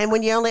 And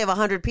when you only have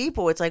 100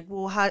 people, it's like,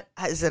 well, how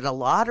is it a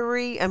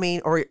lottery? I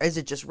mean, or is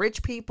it just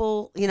rich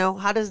people?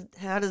 How does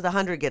the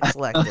 100 get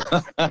selected?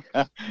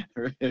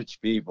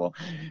 Rich people.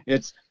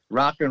 It's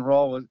rock and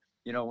roll.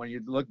 When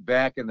you look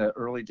back in the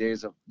early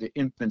days of the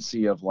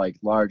infancy of like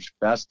large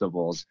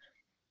festivals,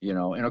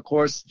 and of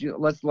course,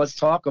 let's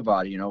talk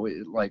about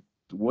it. Like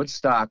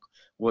Woodstock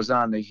was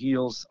on the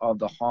heels of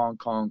the Hong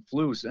Kong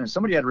flu. And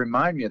somebody had to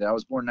remind me that I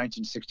was born in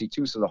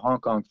 1962. So the Hong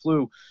Kong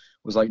flu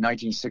was like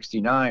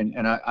 1969.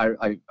 And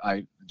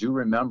I do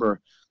remember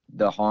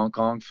the Hong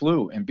Kong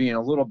flu and being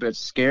a little bit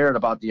scared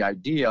about the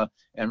idea,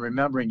 and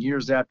remembering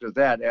years after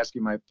that,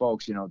 asking my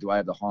folks, do I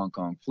have the Hong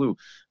Kong flu?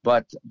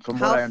 But from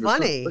what I understood. How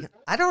funny.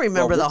 I don't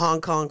remember the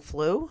Hong Kong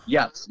flu.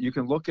 Yes, you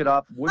can look it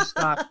up.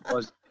 Woodstock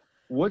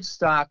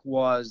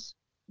was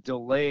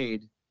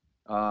delayed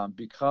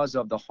because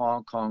of the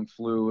Hong Kong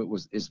flu.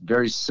 It's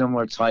very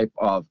similar type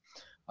of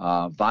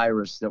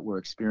virus that we're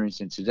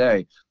experiencing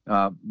today.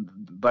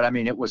 But I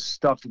mean, it was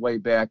stuffed way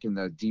back in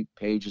the deep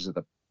pages of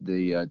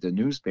the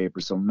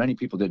newspaper, so many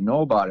people didn't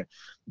know about it,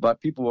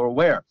 but people were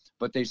aware.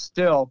 But they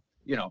still,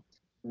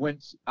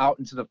 went out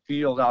into the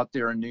field out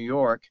there in New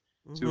York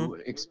to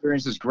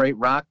experience this great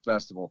rock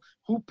festival.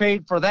 Who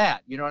paid for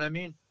that? You know what I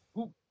mean?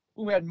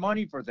 Who had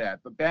money for that?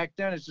 But back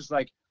then, it's just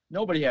like,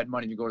 nobody had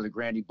money to go to the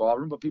Grandy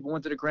Ballroom, but people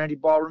went to the Grandy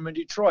Ballroom in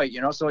Detroit,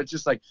 So it's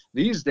just like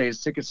these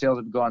days, ticket sales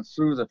have gone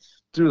through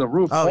the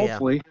roof.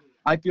 Hopefully,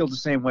 I feel the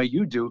same way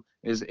you do.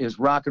 is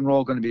rock and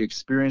roll going to be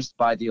experienced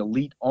by the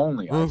elite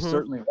only? I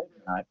certainly hope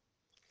not.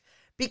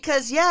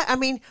 Because, yeah, I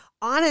mean,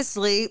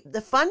 honestly,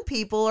 the fun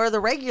people are the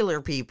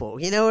regular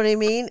people. You know what I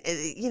mean?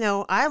 You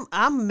know, I'm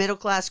a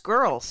middle-class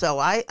girl, so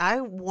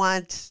I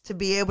want to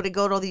be able to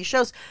go to all these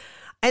shows.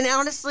 And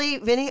honestly,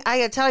 Vinny, I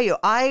gotta tell you,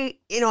 I've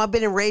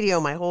been in radio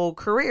my whole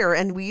career,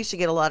 and we used to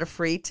get a lot of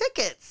free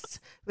tickets.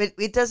 But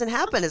it doesn't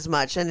happen as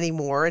much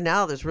anymore, and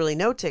now there's really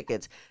no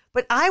tickets.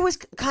 But I was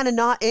kind of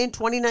not in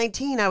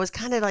 2019. I was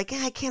kind of like,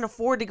 I can't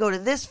afford to go to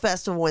this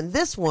festival and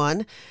this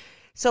one.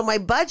 So my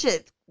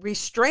budget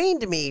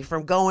restrained me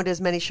from going to as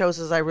many shows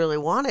as I really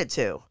wanted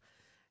to.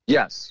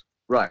 Yes,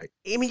 right.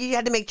 I mean, you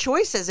had to make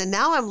choices. And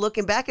now I'm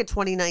looking back at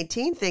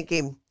 2019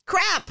 thinking,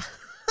 crap,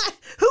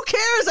 who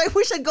cares? I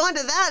wish I'd gone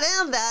to that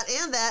and that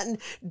and that and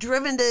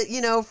driven to,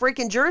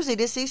 freaking Jersey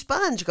to see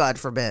Sponge, God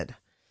forbid.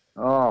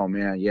 Oh,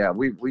 man, yeah.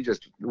 We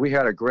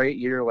had a great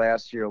year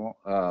last year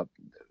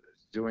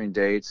doing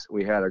dates.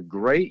 We had a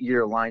great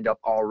year lined up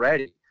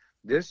already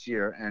this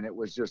year, and it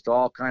was just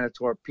all kind of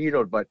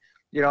torpedoed. But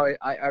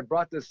I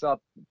brought this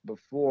up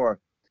before.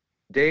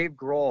 Dave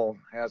Grohl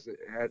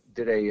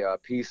did a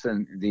piece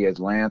in The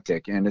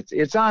Atlantic, and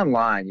it's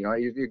online.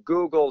 If you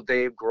Google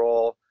Dave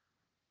Grohl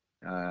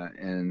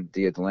and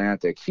The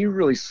Atlantic, he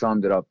really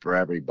summed it up for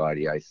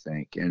everybody, I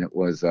think. And it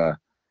was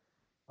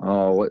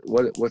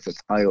what's the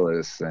title of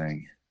this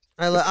thing?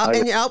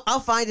 I'll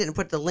find it and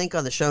put the link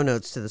on the show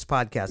notes to this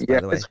podcast.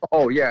 By the way,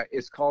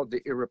 it's called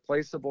The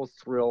Irreplaceable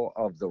Thrill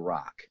of the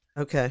Rock.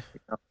 Okay.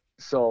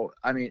 So,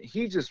 I mean,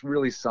 he just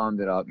really summed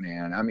it up,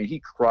 man. I mean, he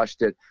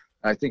crushed it.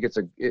 I think it's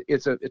a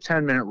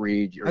 10-minute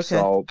read or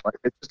so, but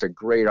it's just a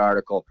great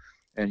article,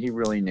 and he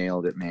really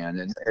nailed it, man.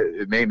 And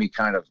it made me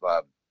kind of,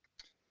 want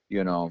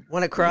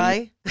to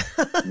cry?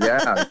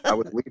 Yeah, I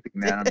was weeping,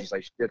 man. I'm just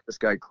like, shit, this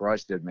guy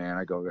crushed it, man.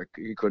 I go,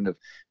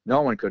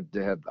 no one could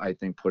have, I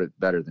think, put it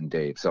better than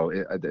Dave. So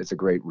it's a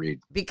great read.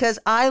 Because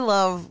I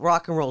love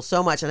rock and roll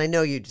so much, and I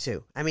know you do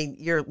too. I mean,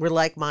 we're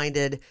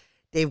like-minded.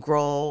 Dave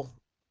Grohl,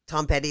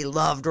 Tom Petty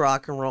loved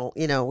rock and roll.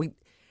 There's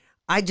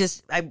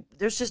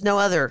just no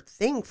other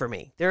thing for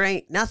me. There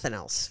ain't nothing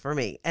else for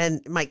me.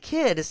 And my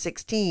kid is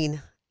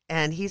 16,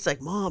 and he's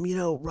like, Mom,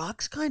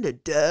 rock's kind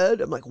of dead.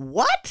 I'm like,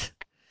 what?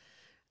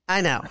 I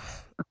know.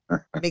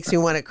 Makes me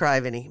want to cry,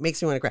 Vinny.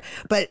 Makes me want to cry.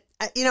 But,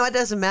 it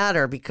doesn't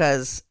matter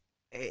because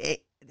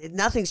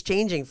nothing's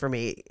changing for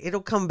me.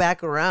 It'll come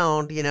back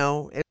around,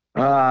 it's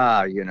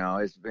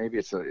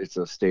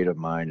a state of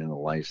mind and a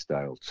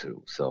lifestyle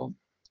too. So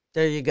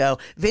there you go.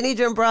 Vinny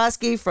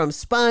Dombrowski from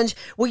Sponge.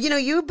 Well,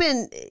 you've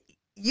been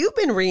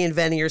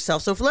reinventing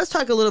yourself. So let's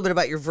talk a little bit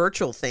about your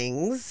virtual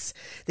things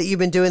that you've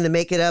been doing, the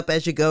Make It Up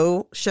As You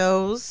Go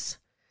shows.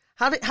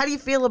 How do you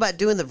feel about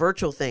doing the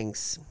virtual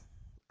things?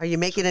 Are you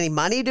making any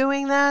money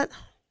doing that?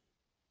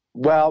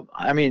 Well,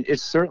 I mean,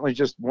 it's certainly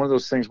just one of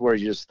those things where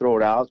you just throw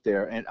it out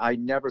there. And I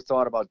never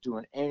thought about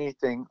doing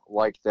anything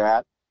like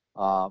that.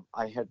 I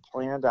had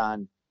planned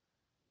on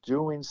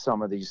doing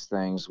some of these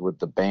things with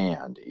the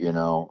band,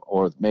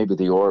 or maybe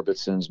the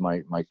Orbitsons,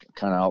 my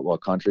kind of outlaw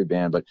country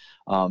band. But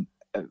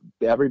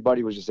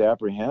everybody was just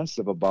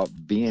apprehensive about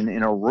being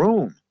in a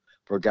room,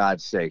 for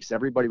God's sakes.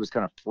 Everybody was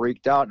kind of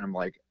freaked out. And I'm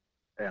like,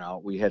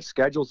 we had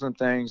schedules and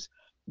things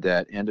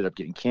that ended up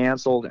getting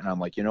canceled. And I'm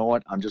like, you know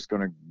what? I'm just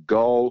going to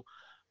go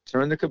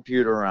turn the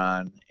computer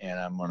on, and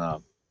I'm going to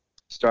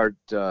start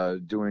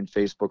doing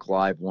Facebook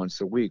Live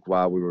once a week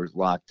while we were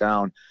locked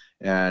down.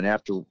 And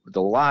after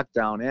the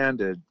lockdown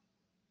ended,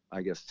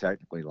 I guess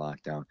technically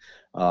lockdown,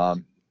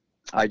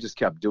 I just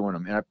kept doing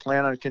them. And I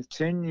plan on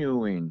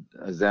continuing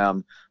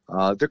them.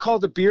 They're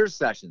called the Beer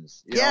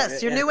Sessions.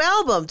 Yes, your new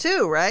album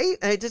too, right?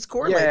 It just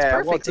correlates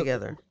perfect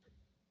together.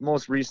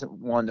 Most recent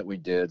one that we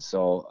did.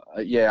 So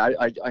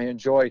I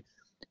enjoy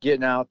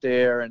getting out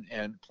there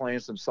and playing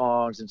some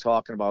songs and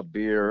talking about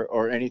beer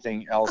or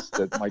anything else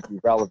that might be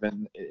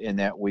relevant in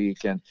that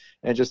week, and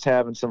just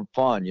having some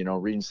fun,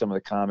 reading some of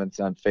the comments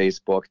on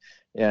Facebook.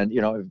 And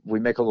if we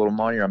make a little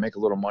money, or I make a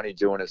little money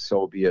doing it,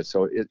 so be it.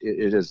 So it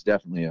is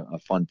definitely a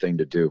fun thing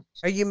to do.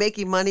 Are you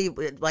making money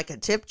with like a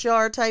tip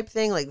jar type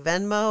thing, like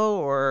Venmo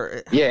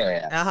or?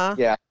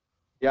 Yeah,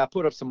 I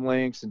put up some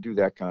links and do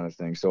that kind of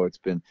thing. So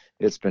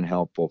it's been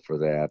helpful for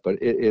that, but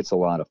it's a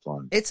lot of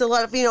fun. It's a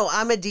lot of,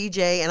 I'm a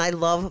DJ and I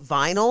love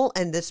vinyl,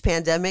 and this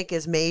pandemic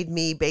has made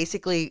me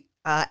basically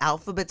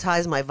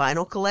alphabetize my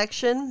vinyl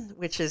collection,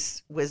 which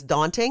was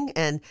daunting.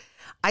 And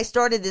I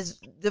started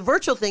the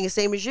virtual thing is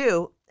same as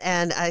you.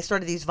 And I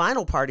started these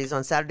vinyl parties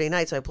on Saturday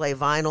night. So I play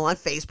vinyl on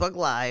Facebook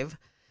Live.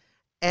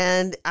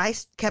 And I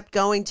kept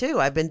going too.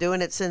 I've been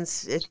doing it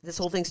since this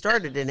whole thing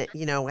started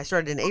I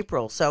started in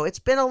April. So it's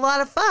been a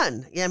lot of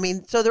fun. I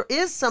mean, so there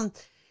is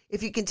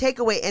if you can take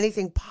away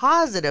anything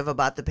positive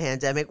about the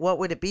pandemic, what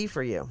would it be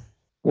for you?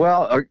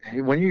 Well,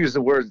 when you use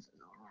the word,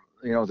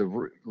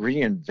 the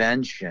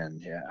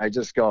reinvention, I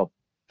just go,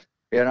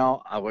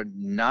 I would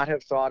not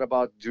have thought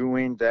about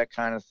doing that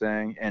kind of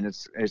thing. And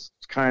it's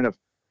kind of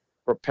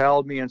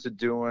propelled me into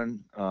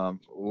doing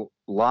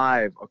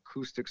live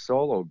acoustic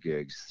solo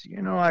gigs.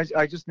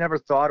 I just never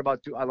thought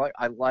about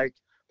I like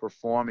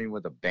performing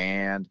with a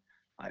band.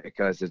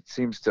 because it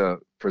seems to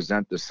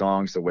present the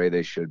songs the way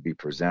they should be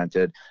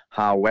presented.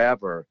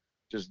 However,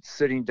 just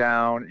sitting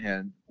down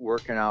and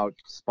working out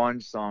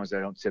Sponge songs I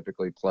don't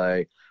typically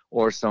play,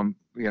 or some,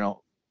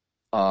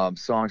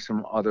 songs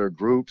from other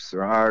groups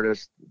or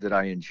artists that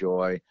I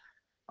enjoy,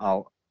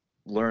 I'll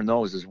learn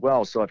those as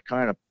well. So I've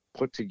kind of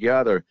put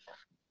together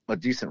a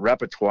decent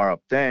repertoire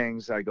of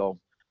things. I go,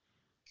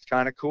 it's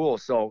kind of cool.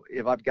 So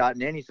if I've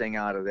gotten anything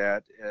out of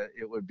that,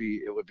 it would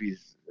be,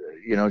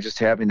 just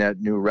having that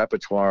new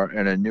repertoire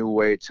and a new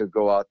way to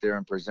go out there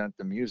and present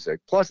the music.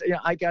 Plus,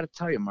 I got to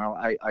tell you,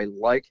 Marla,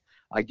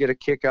 I get a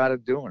kick out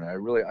of doing it.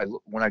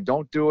 When I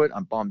don't do it,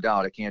 I'm bummed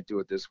out. I can't do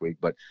it this week,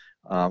 but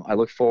I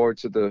look forward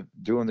to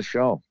doing the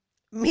show.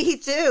 Me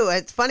too.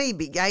 It's funny.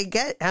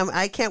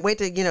 I can't wait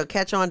to,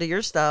 catch on to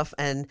your stuff.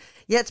 And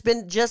yeah, it's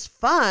been just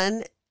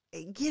fun,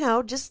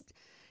 just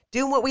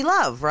doing what we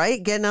love,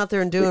 right? Getting out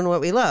there and doing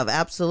what we love.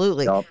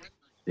 Absolutely.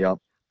 Yep.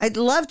 I'd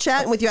love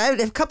chatting with you. I have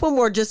a couple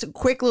more just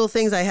quick little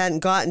things I hadn't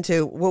gotten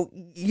to. Well,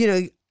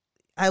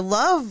 I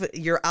love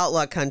your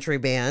Outlaw Country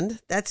band.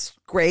 That's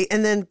great.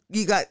 And then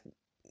you got,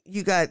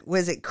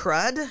 was it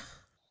Crud?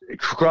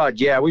 Crud.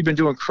 Yeah. We've been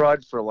doing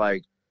Crud for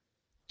like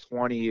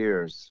 20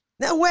 years.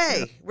 No way.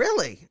 Yeah.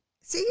 Really?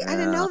 See, I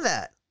didn't know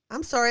that.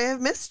 I'm sorry. I've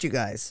missed you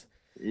guys.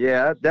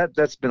 Yeah.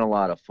 That's been a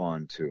lot of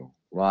fun too.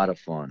 A lot of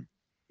fun.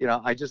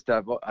 I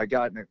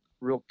got a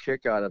real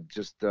kick out of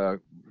just,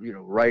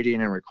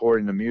 writing and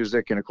recording the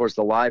music. And of course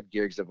the live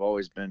gigs have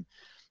always been,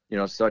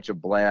 such a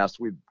blast.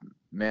 We've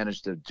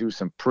managed to do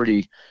some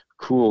pretty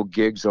cool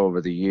gigs over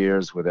the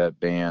years with that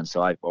band.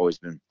 So I've always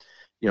been,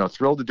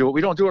 thrilled to do it.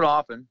 We don't do it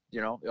often,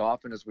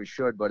 often as we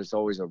should, but it's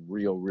always a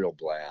real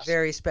blast.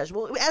 Very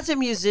special. Well, as a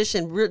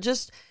musician,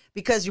 just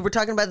because you were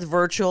talking about the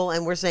virtual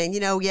and we're saying,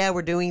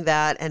 we're doing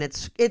that and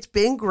it's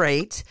been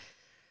great.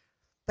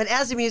 But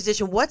as a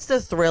musician, what's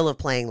the thrill of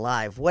playing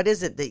live? What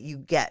is it that you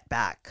get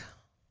back?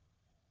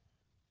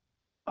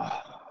 I'm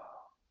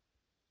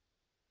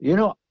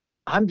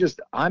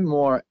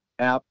more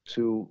apt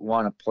to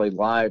want to play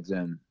live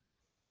than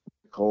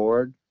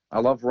record. I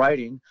love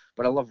writing,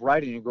 but I love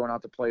writing and going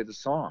out to play the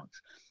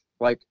songs.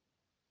 Like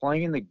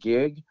playing the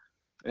gig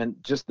and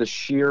just the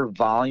sheer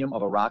volume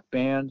of a rock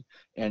band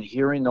and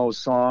hearing those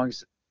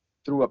songs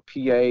through a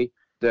PA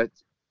that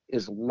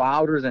is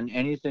louder than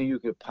anything you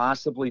could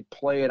possibly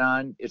play it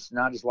on. It's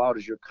not as loud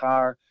as your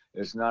car.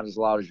 It's not as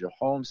loud as your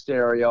home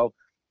stereo.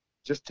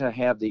 Just to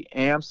have the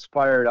amps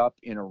fired up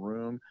in a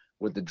room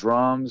with the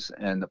drums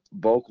and the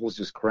vocals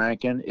just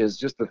cranking is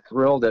just a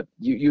thrill that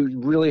you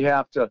really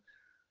have to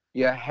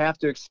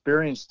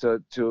experience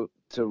to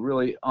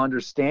really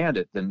understand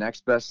it. The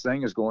next best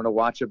thing is going to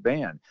watch a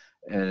band.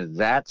 And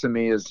that to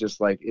me is just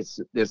like, it's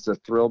a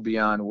thrill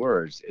beyond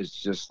words. It's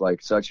just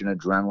like such an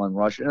adrenaline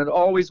rush, and it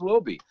always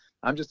will be.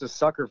 I'm just a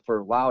sucker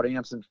for loud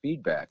amps and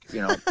feedback.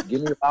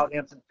 Give me loud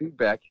amps and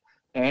feedback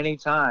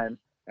anytime,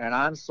 and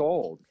I'm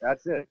sold.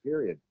 That's it,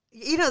 period.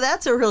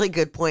 That's a really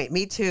good point.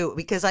 Me too,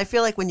 because I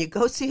feel like when you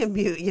go see a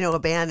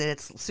band and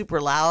it's super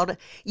loud,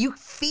 you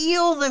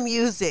feel the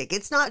music.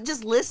 It's not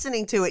just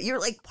listening to it.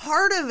 You're like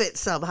part of it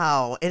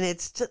somehow. And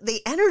it's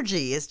the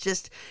energy is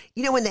just,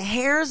 when the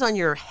hairs on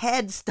your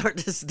head start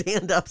to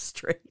stand up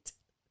straight.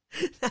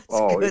 That's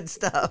good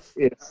stuff.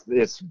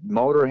 It's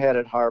Motorhead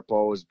at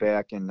Harpo's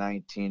back in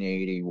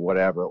 1980,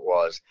 whatever it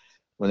was,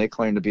 when they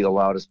claimed to be the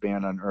loudest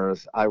band on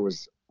earth. I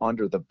was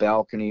under the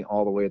balcony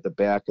all the way at the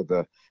back of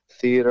the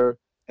theater,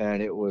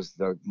 and it was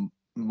the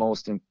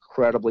most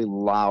incredibly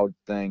loud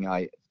thing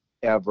I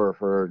ever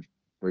heard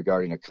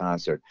regarding a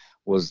concert.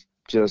 Was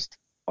just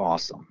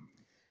awesome.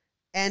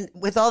 And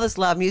with all this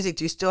loud music,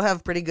 do you still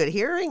have pretty good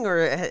hearing,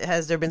 or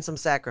has there been some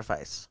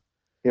sacrifice?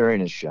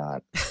 Hearing is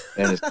shot,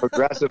 and it's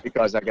progressive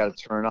because I got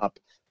to turn up.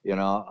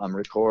 I'm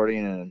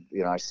recording,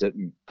 and I sit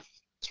and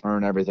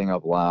turn everything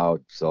up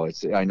loud. So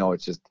I know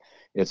it's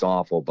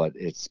awful, but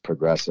it's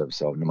progressive.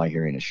 So my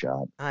hearing is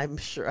shot. I'm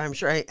sure.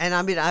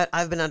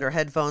 I've been under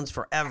headphones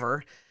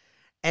forever,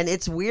 and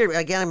it's weird.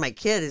 Again, my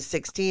kid is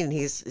 16, and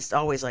he's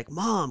always like,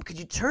 "Mom, could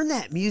you turn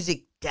that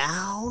music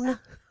down?"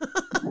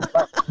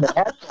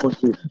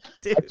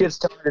 Kids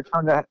tell me to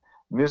turn that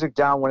music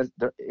down when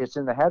it's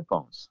in the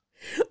headphones.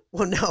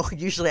 Well, no,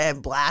 usually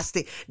I'm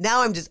blasting.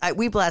 Now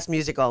we blast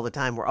music all the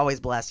time. We're always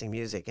blasting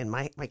music. And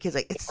my kid's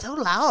like, it's so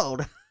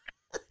loud.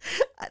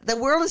 The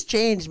world has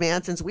changed,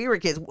 man, since we were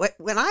kids.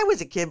 When I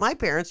was a kid, my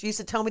parents used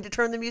to tell me to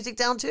turn the music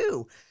down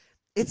too.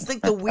 It's like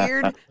the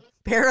weird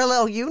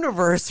parallel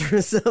universe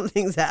or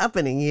something's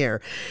happening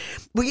here.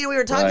 Well, we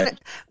were talking, right.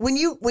 When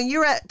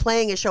you're at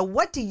playing a show,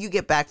 what do you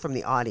get back from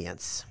the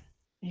audience?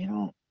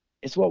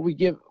 It's what we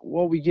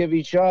give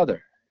each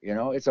other.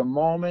 It's a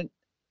moment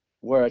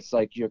where it's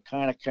like you're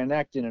kind of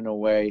connecting in a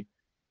way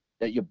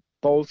that you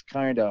both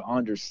kind of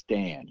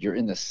understand. You're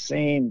in the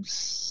same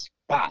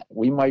spot.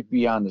 We might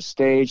be on the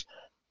stage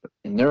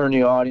and they're in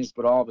the audience,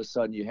 but all of a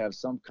sudden you have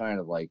some kind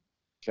of like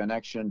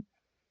connection.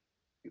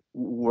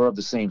 We're of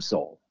the same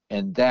soul.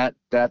 And that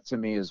to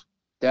me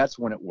that's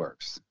when it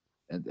works.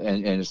 And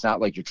it's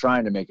not like you're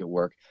trying to make it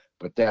work,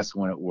 but that's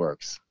when it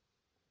works.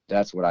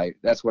 That's what I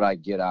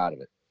get out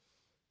of it.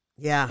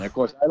 Yeah. And of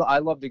course, I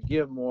love to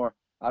give more.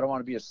 I don't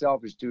want to be a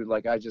selfish dude.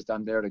 Like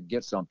I'm there to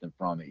get something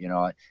from it. You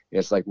know,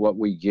 it's like what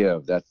we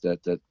give. That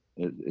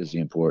is the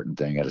important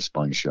thing at a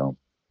Sponge show.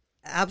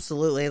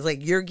 Absolutely. It's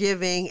like you're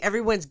giving,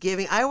 everyone's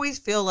giving. I always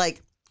feel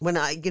like when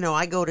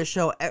I go to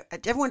show,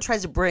 everyone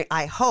tries to bring,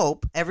 I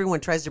hope everyone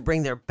tries to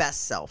bring their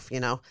best self, you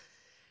know.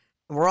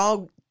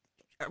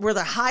 We're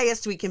the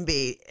highest we can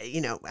be, you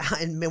know,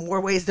 in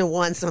more ways than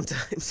one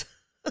sometimes.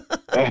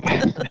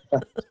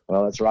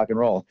 Well, that's rock and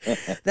roll.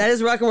 That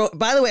is rock and roll.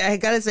 By the way, I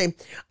got to say,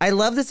 I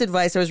love this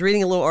advice. I was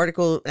reading a little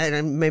article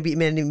maybe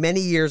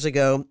many years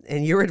ago,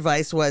 and your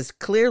advice was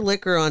clear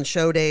liquor on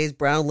show days,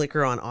 brown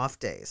liquor on off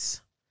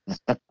days.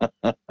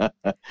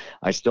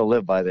 I still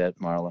live by that,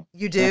 Marla.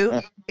 You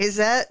do? Is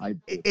that? I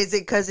do. Is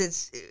it because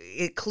it's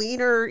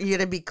cleaner? You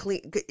got to be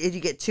clean. Did you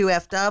get too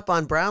effed up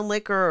on brown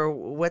liquor, or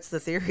what's the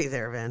theory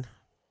there, Vin?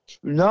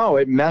 No,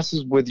 it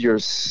messes with your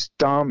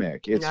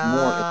stomach. It's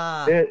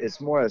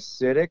more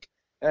acidic,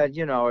 and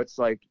you know, it's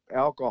like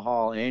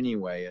alcohol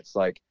anyway. It's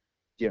like,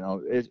 you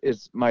know,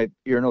 it's my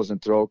ear, nose, and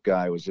throat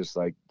guy was just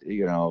like,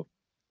 you know,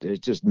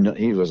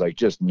 he was like,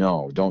 just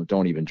no,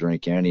 don't even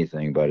drink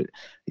anything. But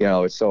you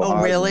know, it's so.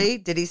 Oh, really?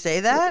 Did he say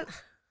that?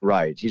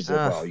 Right. He said,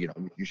 well, you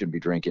know, you shouldn't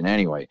be drinking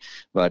anyway.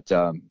 But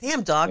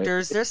damn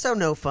doctors, they're so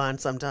no fun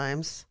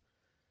sometimes.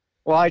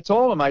 Well, I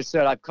told him, I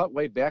said, I've cut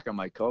way back on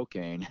my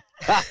cocaine.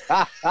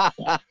 Well,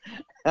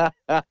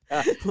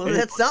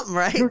 that's something,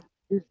 right?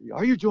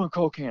 Are you doing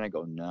cocaine? I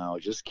go, no,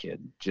 just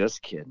kidding,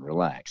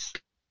 relax.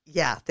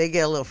 Yeah, they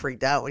get a little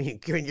freaked out when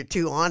you're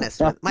too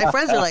honest. My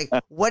friends are like,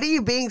 what are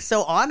you being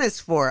so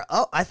honest for?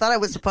 Oh, I thought I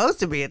was supposed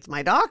to be. It's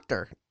my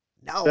doctor.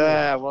 No.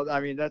 Yeah, well, I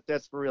mean,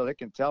 that's for real. They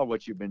can tell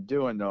what you've been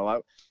doing,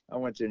 though. I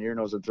went to an ear,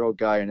 nose, and throat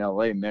guy in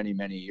L.A.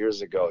 many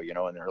years ago, you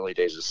know, in the early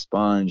days of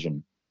Sponge,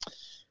 and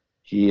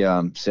he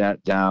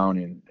sat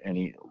down and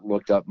he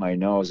looked up my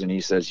nose and he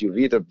says, you've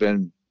either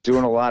been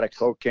doing a lot of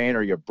cocaine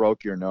or you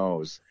broke your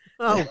nose.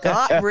 Oh,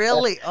 God,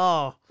 really?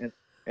 Oh.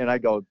 And I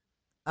go,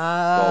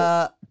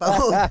 both.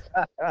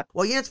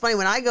 Well, you know, it's funny.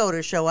 When I go to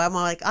a show, I'm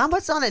like, I'm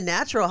what's on a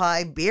natural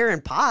high, beer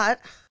and pot.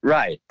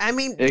 Right. I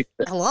mean,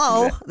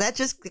 hello, that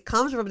just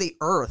comes from the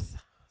earth.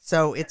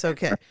 So it's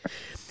okay.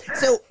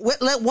 So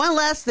one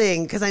last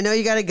thing, because I know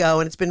you got to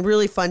go, and it's been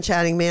really fun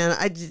chatting, man.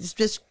 It's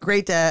just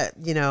great to,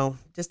 you know,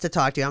 just to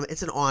talk to you.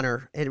 It's an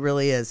honor. It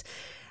really is.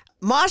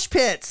 Mosh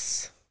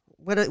pits.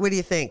 What do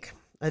you think?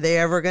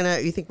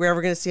 You think we're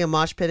ever gonna see a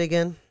mosh pit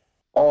again?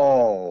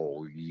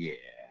 Oh yeah,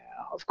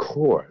 of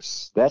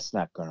course. That's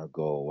not gonna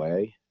go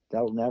away.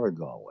 That'll never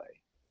go away.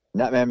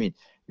 I mean,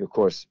 of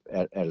course,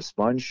 at a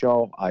Sponge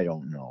show, I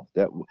don't know.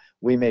 That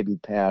we may be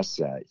past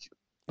that.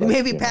 We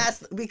may be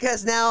past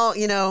because now,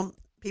 you know,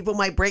 people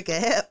might break a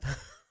hip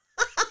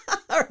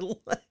or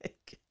leg.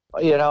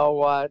 You know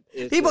what?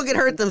 People can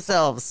hurt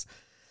themselves.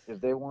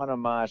 If they want to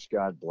mosh,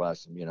 God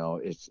bless them. You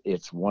know,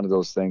 it's one of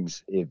those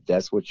things. If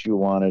that's what you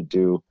want to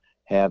do,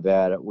 have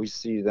at it. We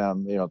see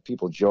them, you know,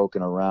 people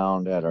joking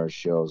around at our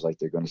shows like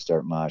they're going to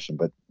start moshing,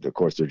 but of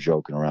course they're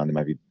joking around. They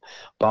might be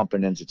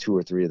bumping into 2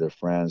 or 3 of their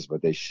friends,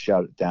 but they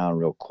shut it down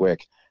real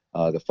quick.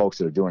 The folks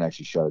that are doing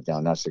actually shut it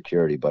down, not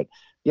security, but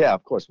yeah,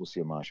 of course we'll see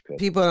a mosh pit.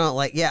 People don't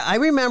like, yeah. I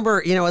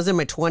remember, you know, I was in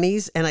my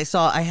 20s and I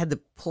had the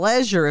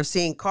pleasure of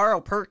seeing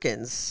Carl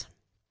Perkins.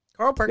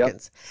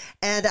 Yep.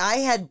 And I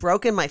had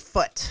broken my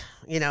foot,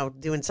 you know,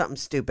 doing something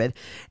stupid.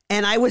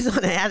 And I was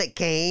on an attic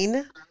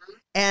cane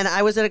and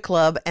I was at a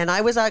club and I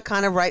was out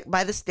kind of right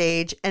by the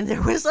stage and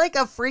there was like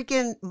a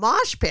freaking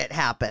mosh pit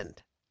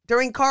happened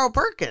during Carl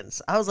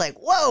Perkins. I was like,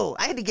 whoa,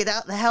 I had to get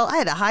out the hell. I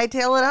had to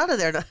hightail it out of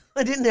there.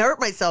 I didn't hurt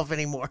myself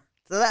anymore.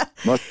 So that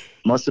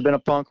must have been a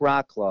punk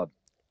rock club.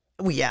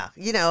 Well, yeah,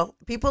 you know,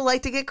 people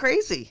like to get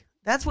crazy.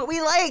 That's what we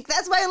like.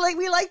 That's why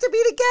we like to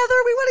be together.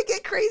 We want to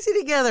get crazy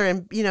together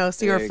and, you know,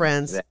 see our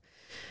friends.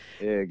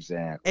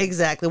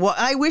 Exactly. Well,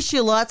 I wish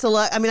you lots of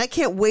luck. I mean, I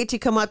can't wait to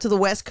come out to the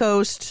West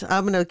Coast.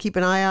 I'm going to keep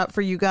an eye out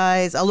for you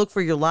guys. I'll look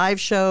for your live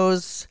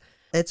shows.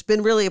 It's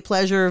been really a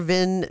pleasure.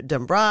 Vin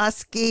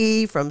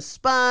Dombrowski from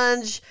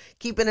Sponge,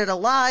 keeping it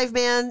alive,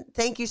 man.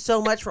 Thank you so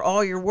much for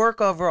all your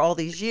work over all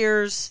these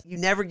years. You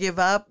never give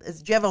up. Do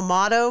you have a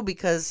motto?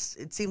 Because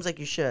it seems like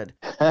you should.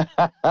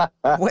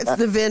 What's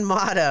the Vin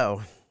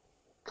motto?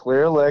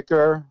 Clear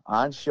liquor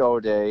on show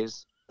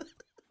days,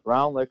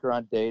 brown liquor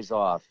on days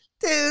off.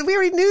 Dude, we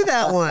already knew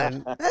that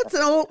one.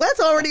 That's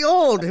already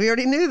old. We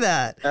already knew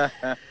that.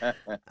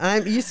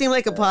 You seem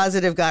like a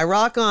positive guy.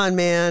 Rock on,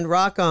 man.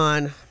 Rock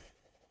on.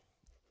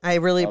 I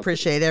really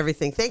appreciate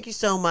everything. Thank you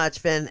so much,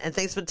 Vin, and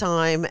thanks for the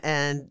time.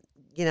 And,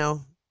 you know,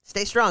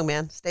 stay strong,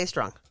 man. Stay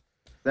strong.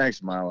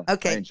 Thanks, Marla.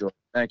 Okay. I enjoy it.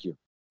 Thank you.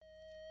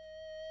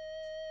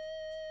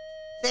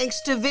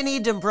 Thanks to Vinny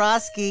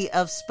Dombrowski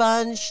of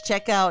Sponge.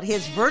 Check out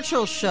his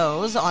virtual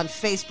shows on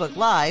Facebook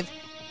Live,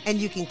 and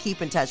you can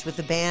keep in touch with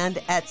the band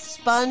at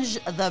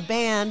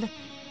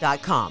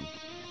spongetheband.com.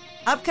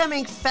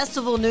 Upcoming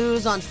festival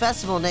news on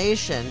Festival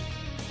Nation.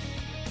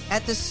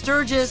 At the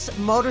Sturgis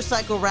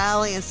Motorcycle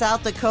Rally in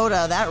South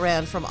Dakota, that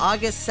ran from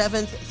August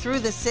 7th through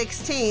the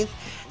 16th,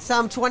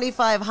 some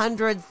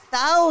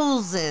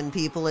 2,500,000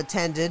 people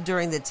attended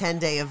during the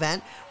 10-day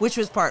event, which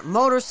was part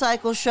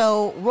motorcycle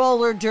show,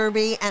 roller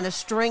derby, and a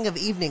string of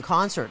evening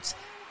concerts.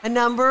 A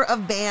number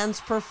of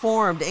bands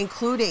performed,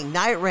 including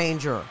Night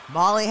Ranger,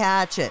 Molly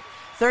Hatchet,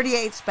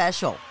 38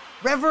 Special,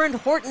 Reverend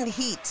Horton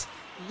Heat,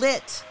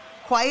 Lit,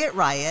 Quiet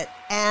Riot,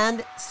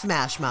 and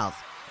Smash Mouth.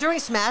 During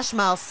Smash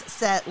Mouth's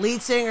set,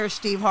 lead singer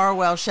Steve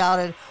Harwell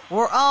shouted,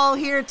 "We're all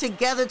here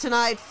together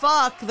tonight,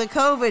 fuck the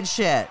COVID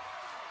shit."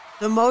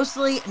 The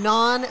mostly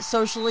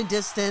non-socially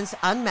distanced,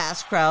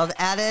 unmasked crowd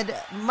added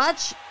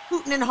much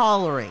hooting and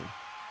hollering.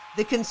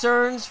 The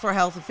concerns for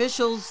health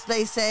officials,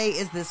 they say,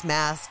 is this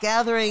mass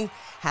gathering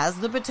has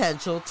the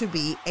potential to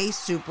be a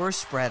super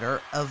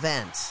spreader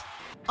event.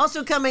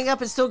 Also coming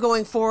up and still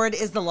going forward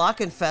is the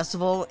Lock-In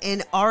Festival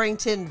in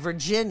Arlington,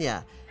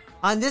 Virginia.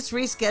 On this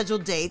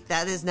rescheduled date,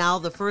 that is now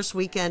the first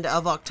weekend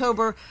of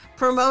October,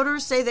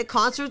 promoters say that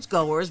concert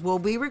goers will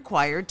be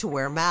required to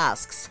wear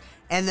masks,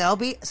 and there'll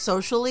be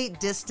socially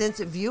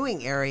distanced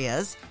viewing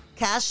areas,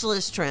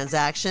 cashless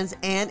transactions,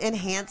 and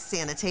enhanced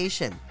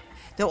sanitation.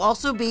 There'll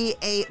also be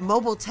a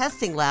mobile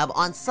testing lab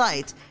on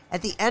site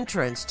at the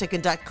entrance to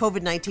conduct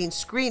COVID-19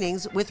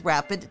 screenings with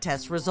rapid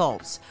test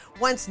results.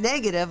 Once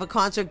negative, a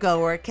concert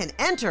goer can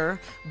enter,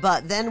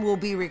 but then will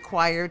be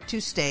required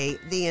to stay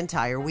the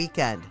entire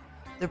weekend.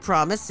 The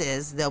promise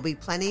is there'll be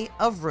plenty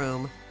of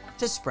room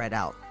to spread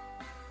out.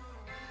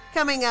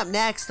 Coming up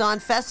next on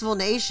Festival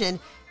Nation,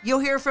 you'll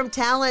hear from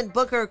talent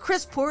booker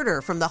Chris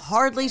Porter from the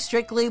Hardly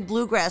Strictly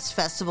Bluegrass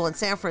Festival in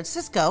San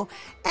Francisco,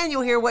 and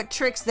you'll hear what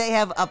tricks they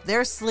have up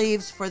their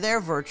sleeves for their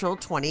virtual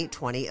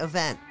 2020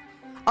 event.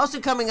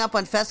 Also coming up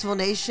on Festival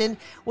Nation,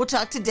 we'll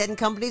talk to Dead &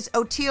 Company's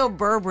Oteil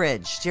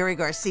Burbridge, Jerry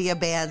Garcia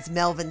Band's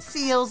Melvin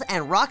Seals,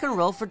 and rock and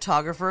roll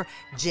photographer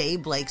Jay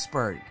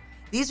Blakesberg.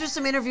 These are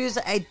some interviews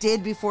I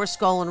did before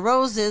Skull and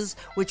Roses,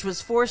 which was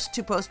forced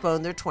to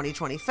postpone their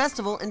 2020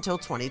 festival until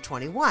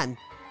 2021.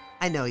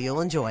 I know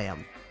you'll enjoy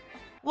them.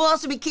 We'll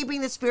also be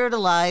keeping the spirit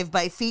alive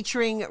by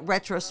featuring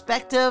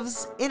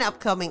retrospectives in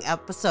upcoming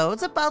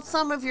episodes about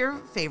some of your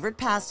favorite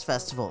past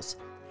festivals.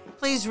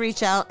 Please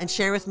reach out and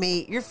share with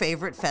me your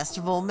favorite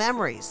festival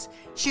memories.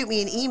 Shoot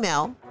me an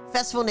email,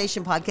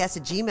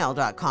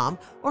 festivalnationpodcast@gmail.com,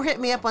 or hit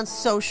me up on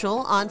social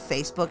on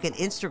Facebook and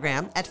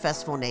Instagram at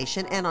Festival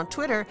Nation and on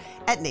Twitter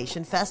at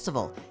Nation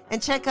Festival.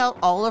 And check out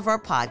all of our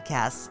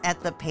podcasts at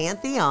the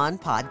Pantheon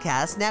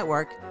Podcast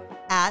Network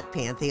at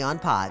Pantheon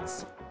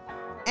Pods.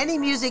 Any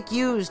music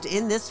used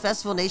in this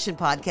Festival Nation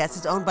podcast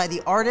is owned by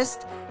the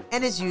artist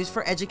and is used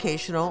for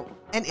educational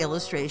and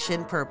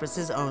illustration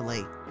purposes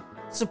only.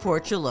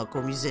 Support your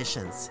local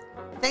musicians.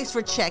 Thanks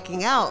for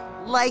checking out,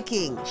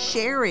 liking,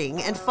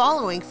 sharing, and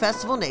following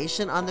Festival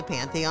Nation on the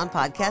Pantheon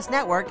Podcast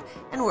Network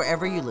and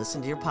wherever you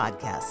listen to your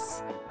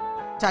podcasts.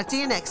 Talk to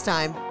you next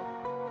time.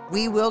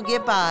 We will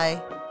get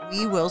by.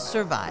 We will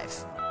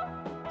survive.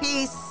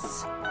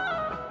 Peace.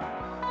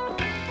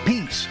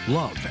 Peace,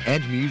 love,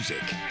 and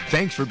music.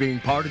 Thanks for being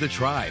part of the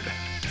tribe.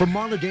 From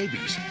Marla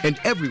Davies and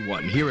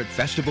everyone here at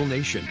Festival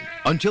Nation.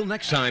 Until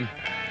next time,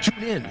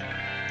 tune in,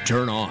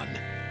 turn on.